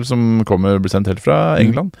eksempel, som blir sendt helt fra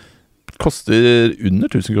England. Koster under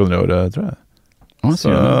 1000 kroner i året, tror jeg.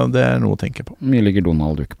 Så det noe å tenke på. Mye ligger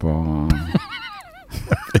Donald Duck på om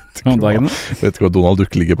dagen? Vet ikke hva Donald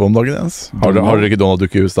Duck ligger på om dagen, Jens. Har dere ikke Donald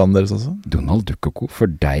Duck i husstanden deres også? Donald Duck og co. For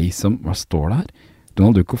deg som, hva står det her?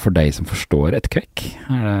 Donald Duck for deg som forstår et kvekk.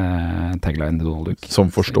 Er det tagline til Donald Duck?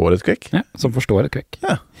 Som forstår et kvekk? Ja, som forstår et kvekk.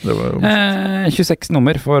 Ja, det var jo 26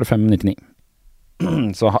 nummer for 599.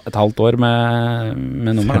 Så et halvt år med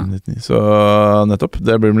nummer 599, så nettopp.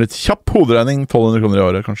 Det blir med litt kjapp hoderegning, 1200 kroner i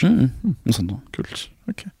året, kanskje. Noe sånt noe. Kult.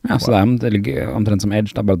 Okay. Ja, så det ligger omtrent som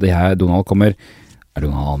Edge, da bare det her Donald kommer. Er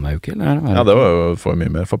Donald halvmauke, eller? Ja, det var jo for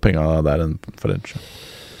mye mer for penger der enn for Edge.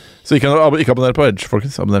 Så ikke abonner på Edge,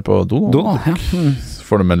 folkens. Abonner på Donald, ja.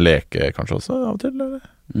 Får du med en leke kanskje også av og til, eller?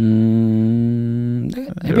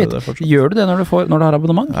 Gjør du det når du har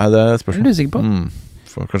abonnement? Nei, det er spørsmål. Er du usikker på?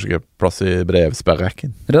 Får kanskje ikke plass i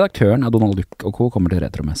brevsperrekken. Redaktøren av Donald Duck og co. kommer til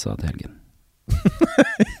retromessa til helgen.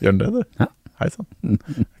 Gjør den det? Ja. Hei sann.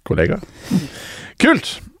 Kollega.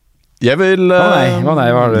 Kult! Jeg vil Hva nei,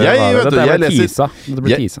 dette ble tisa.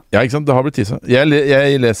 Ja, ikke sant, det har blitt tisa. Jeg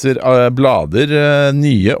leser blader,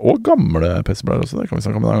 nye og gamle PC-blader også, det kan vi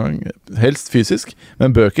snakke om en annen gang. Helst fysisk,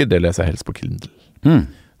 men bøker, det leser jeg helst på Kindle.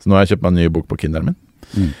 Så nå har jeg kjøpt meg en ny bok på Kindlen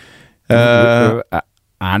min.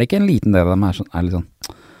 Er det ikke en liten del av dem er litt sånn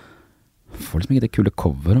får liksom ikke det kule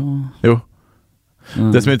cover og Jo.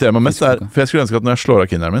 Det som irriterer meg mest for jeg skulle ønske at når jeg slår av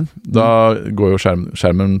Kindlen min, da går jo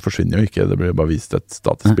skjermen forsvinner jo ikke, det blir jo bare vist et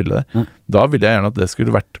statisk bilde der. Da ville jeg gjerne at det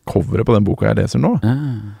skulle vært coveret på den boka jeg leser nå.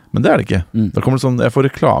 Men det er det ikke. Da kommer det sånn, jeg får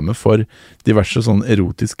reklame for diverse sånn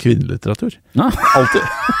erotisk kvinnelitteratur. Alltid.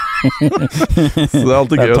 Så det er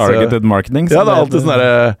alltid gøy å se. Targeted marketing. Ja, det er alltid sånn der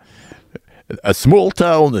a small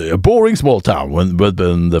town, a boring small town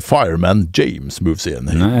when the fireman James moves in.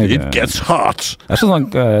 It gets hot. Det er sånn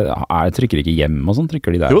jeg trykker ikke hjem og sånn,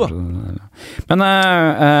 trykker de der. Jo da. Men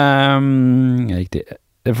riktig.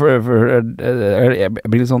 Jeg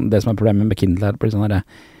blir litt sånn, det som er problemet med Kindle her, blir sånn her,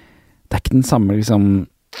 det er ikke den samme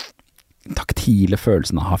liksom taktile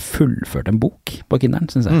følelsen av å ha fullført en bok på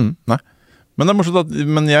Kindlen, synes jeg. Nei. Men det er morsomt at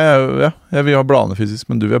jeg vil ha bladene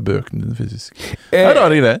fysisk, men du vil ha bøkene dine fysisk. Det er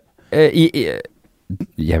rare greier.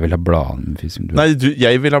 Jeg vil ha bladene mine fysisk. Nei,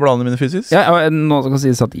 jeg vil ha bladene mine fysisk. Ja, nå skal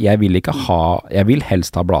sies at jeg vil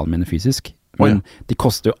helst ha bladene mine fysisk. Men de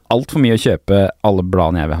koster jo alt for mye å kjøpe alle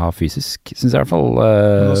bladene jeg vil ha fysisk, synes jeg i hvert fall.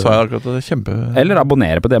 Nå sa jeg akkurat at det er eller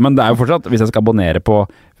abonnere på det, men det er jo fortsatt, hvis jeg skal abonnere på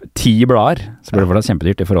 10 blader, så blir det fortsatt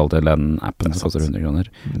kjempedyrt i forhold til den appen som koster 100 kroner.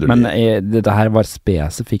 Men dette her var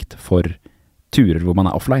spesifikt for turer hvor man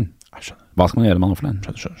er offline. Hva skal man gjøre når man er offline?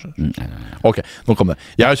 Skjønner. Ok, nå kom det.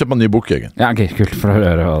 Jeg har kjøpt meg en ny bok, Jørgen. Ja, ok, kult for å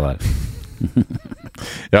høre hva det er.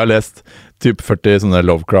 Jeg har lest typ 40 sånne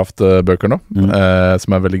Lovecraft-bøker nå,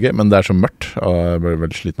 som er veldig gøy, men det er så mørkt, og jeg blir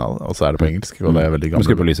veldig sliten av det, og så er det på engelsk, og det er veldig gammel. Du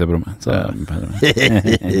skal på lyset på rommet.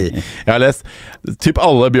 Jeg har lest typ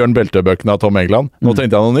alle Bjørn Beltø-bøkene av Tom Egeland. Nå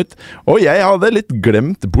tenkte jeg noe nytt, og jeg hadde litt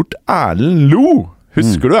glemt bort Erlend Lo.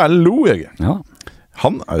 Husker du Erlend Lo, Jørgen? Ja.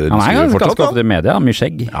 Han er ganske ofte i media, mye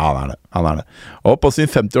skjegg. Ja, han er det. Og på sin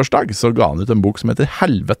 50-årsdag så ga han ut en bok som heter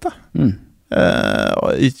Helvete.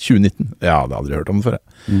 I 2019. Ja, det hadde jeg aldri hørt om før.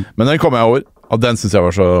 Men den kom jeg over, og den synes jeg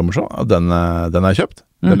var så morsom. Den har jeg kjøpt,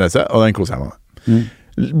 den leser jeg, og den koser jeg meg med.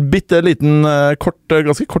 Bitte liten,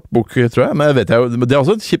 ganske kort bok, tror jeg. Men det er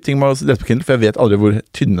også en kjipt ting med å lese på Kindle, for jeg vet aldri hvor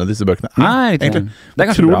tynne disse bøkene er. Nei, egentlig. Det er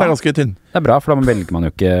kanskje bra. Den er ganske tynn. Det er bra, for da velger man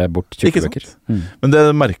jo ikke bort tjukke bøker. Men det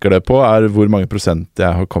jeg merker det på er hvor mange prosent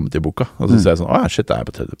jeg har kommet i boka. Og så ser jeg sånn, shit, det er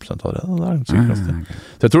på 30% allerede. Det er ganske kraftig.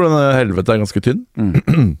 Så jeg tror denne Helvete er ganske tynn.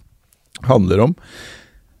 Handler om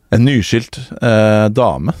en nyskilt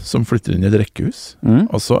dame som flytter inn i et rekkehus.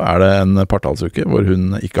 Og så er det en partallsuke hvor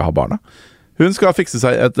hun ikke har barna. Hun skal fikse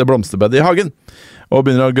seg et blomsterbed i hagen, og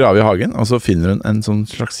begynner å grave i hagen, og så finner hun en sånn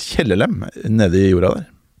slags kjellerlem nede i jorda der.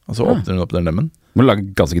 og så åpner hun opp den lemmen. Må du lage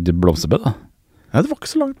ganske dypt blomsterbed da? Nei, det var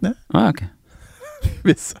ikke så langt ned. Ok.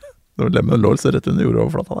 Hvis lemmen lå så rett under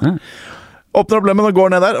jordoverflata der. Åpner opp lemmen og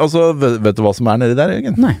går ned der, og så vet du hva som nedi der,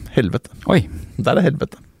 Jørgen? Nei. Helvete. Oi. Der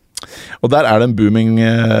helvete. Og der det en booming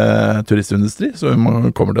turistindustri, så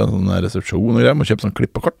hun kommer til en sånn resepsjon og greier, må kjøpe sånn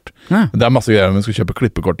klippekort. Ja. Det masse greier om hun skal kjøpe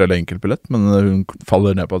klippekort eller enkeltbillett, men hun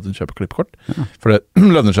faller ned på at hun kjøper klippekort. Ja. For det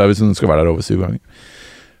lønner seg hvis hun skal være der over 7 ganger.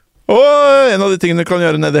 Og en av de tingene du kan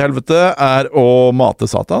gjøre nede i helvete å mate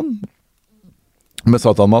Satan. Med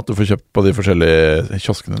satanmat du får kjøpt på de forskjellige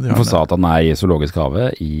kioskene de har. For Satan i zoologisk hage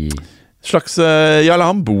i... Slags, ja, eller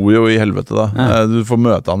han bor jo i helvete da. Ja. Du får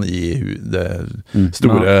møte han i det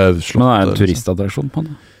store slottet. Men det en turistattraksjon på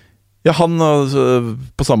han da? Ja, han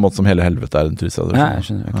på samme måte som hele helvete en turistattraksjon. Ja, jeg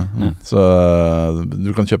skjønner ikke. Ja. Så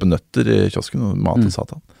du kan kjøpe nøtter i kiosken og mate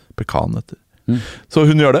Satan. Pekannøtter. Så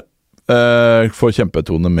hun gjør det. Får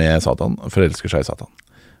kjempetone med Satan, forelsker seg i Satan.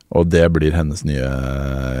 Og det blir hennes nye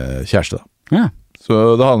kjæreste da. Ja.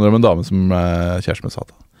 Så det handler om en dame som kjæreste med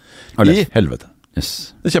Satan. I helvete.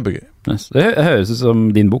 Yes. Det kjempegøy. Yes. Det høres ut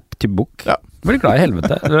som din type bok. Ja. Du blir glad i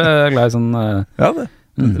helvete. Du glad i sånn... Ja, det.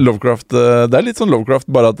 Lovecraft, det litt sånn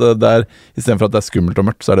Lovecraft, bare at i stedet for at det skummelt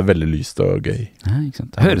og mørkt, så det veldig lyst og gøy. Ja, ikke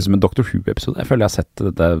sant. Det høres ut som en Dr. Who-episode. Jeg føler jeg har sett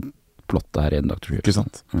dette plottet her i en Dr. Who. Ikke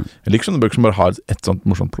sant. Jeg liker sånne bøker som bare har et sånt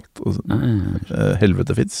morsomt plott.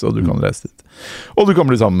 Helvete finnes, og du kan reise dit. Og du kan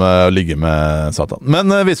bli sammen og ligge med Satan.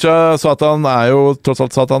 Men viser seg, Satan jo tross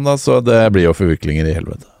alt Satan da, så det blir jo forviklinger i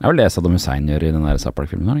helvete. Jeg har lest Saddam Hussein gjør i den der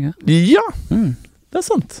Zappark-filmen, har du ikke? Ja, det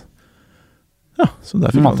sant. Ja, så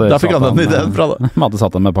der fikk han den ideen fra det. Mate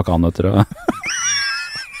Satan med pakannøtter og...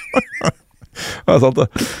 Ja, sant det.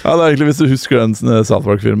 Ja, det egentlig hvis du husker den South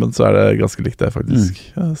Park-filmen, så det ganske likt det, faktisk.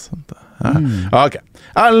 Ja, sant det. Ja. Ok.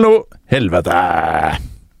 Hallo, helvete!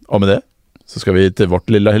 Og med det, så skal vi til vårt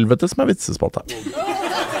lille helvete, som vitsespalta.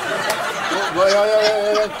 Hva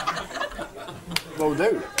var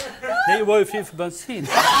det? Det var jo fri for bensin.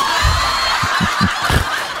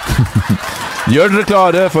 Gjør dere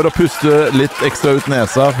klare for å puste litt ekstra ut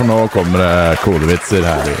nesa, for nå kommer det kodevitser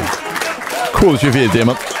her i Kode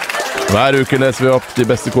 24-timen. Hver uke leser vi opp de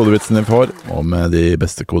beste kodevitsene vi får, og med de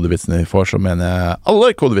beste kodevitsene vi får, så mener jeg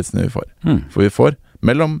alle kodevitsene vi får. For vi får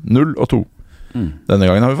mellom 0 og 2. Denne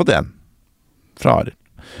gangen har vi fått 1 fra Arild.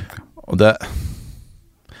 Og det...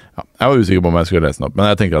 Ja, jeg var usikker på om jeg skulle lese den opp,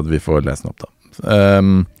 men jeg tenker at vi får lese den opp da.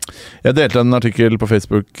 Jeg delte en artikkel på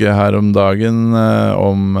Facebook her om dagen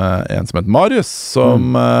om en som heter Marius,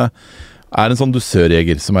 som en sånn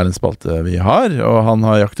dusørjeger, som en spalte vi har, og han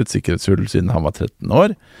har jaktet sikkerhetshull siden han var 13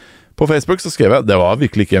 år. På Facebook så skrev jeg, det var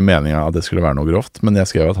virkelig ikke meningen at det skulle være noe grovt, men jeg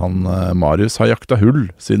skrev at han, Marius, har jakta hull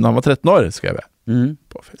siden han var 13 år, skrev jeg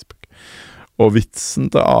på Facebook. Og vitsen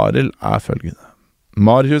til Arild følgende.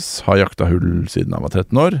 Marius har jakta hull siden han var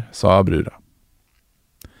 13 år, sa brura.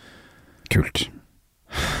 Kult.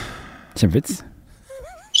 Kjempevits.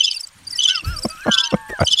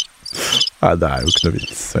 Nei, det jo ikke noe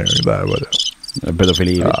vits engang, det jo bare...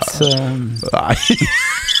 Pedofilivits? Nei.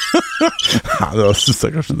 Nei, det synes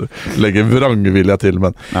jeg kanskje du legger vrangvilja til,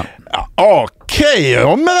 men ja, ok,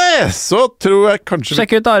 og med det så tror jeg kanskje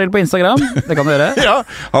Sjekk ut Arild på Instagram, det kan du gjøre. Ja,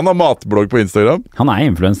 han har matblogg på Instagram. Han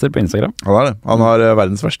influencer på Instagram. Han det, han har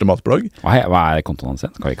verdens verste matblogg. Hva kontoen hans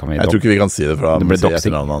igjen? Jeg tror ikke vi kan si det fra det blir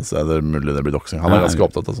doxing. Det mulig det blir doxing. Han ganske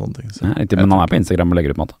opptatt av sånne ting så. Men han på Instagram og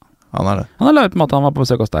legger ut mat. Han det. Han har laget mat, han var på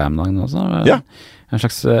besøk hos deg en dag også. Ja. En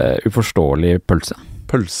slags uforståelig pølse.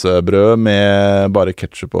 Pølsebrød med bare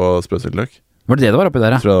ketchup og sprøsylteløk. Var det var oppi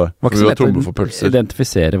der, ja? Tror jeg det var. Vi var tomme for pølser.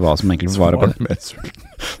 Identifisere hva som egentlig var oppi der.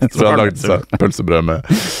 Jeg tror han lagde seg pølsebrød med...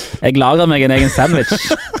 Jeg lager meg en egen sandwich. Så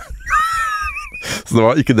det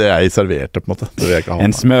var ikke det jeg serverte, på en måte. Det vil jeg ikke ha.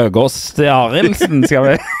 En smøgost til Arildsen, skal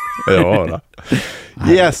vi... Ja, da.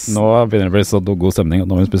 Yes! Nå begynner det å bli så god stemning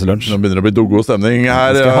når vi spiser lunsj. Nå begynner det å bli god stemning her.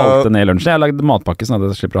 Jeg skal halte ned i lunsjen. Jeg har lagd matpakke sånn at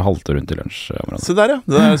jeg slipper å halte rundt i lunsj. Se der, ja.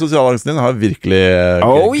 Den sosialangsten din har virkelig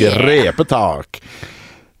grepet tak.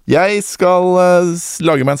 Jeg skal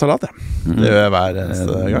lage meg en salat, ja. Det gjør jeg hver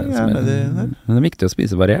eneste gang. Men det er viktig å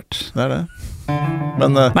spise variert. Det det.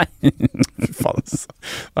 Men nei. Fy faen,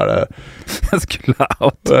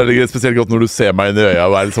 det ligger spesielt godt når du ser meg inn i øya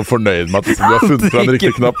og litt så fornøyd med at du har funnet fra en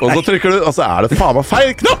riktig knapp, og så trykker du, og så det faen meg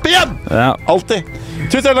feil knapp igjen! Ja. Alltid.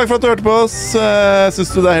 Tusen takk for at du hørte på oss.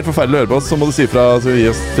 Synes du det helt forferdelig å høre på oss, så må du si fra, så vi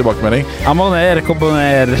gir oss tilbakemelding. Abonner,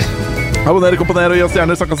 komponer og gi oss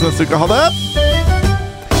stjerner. Snakkes neste uke. Ha det!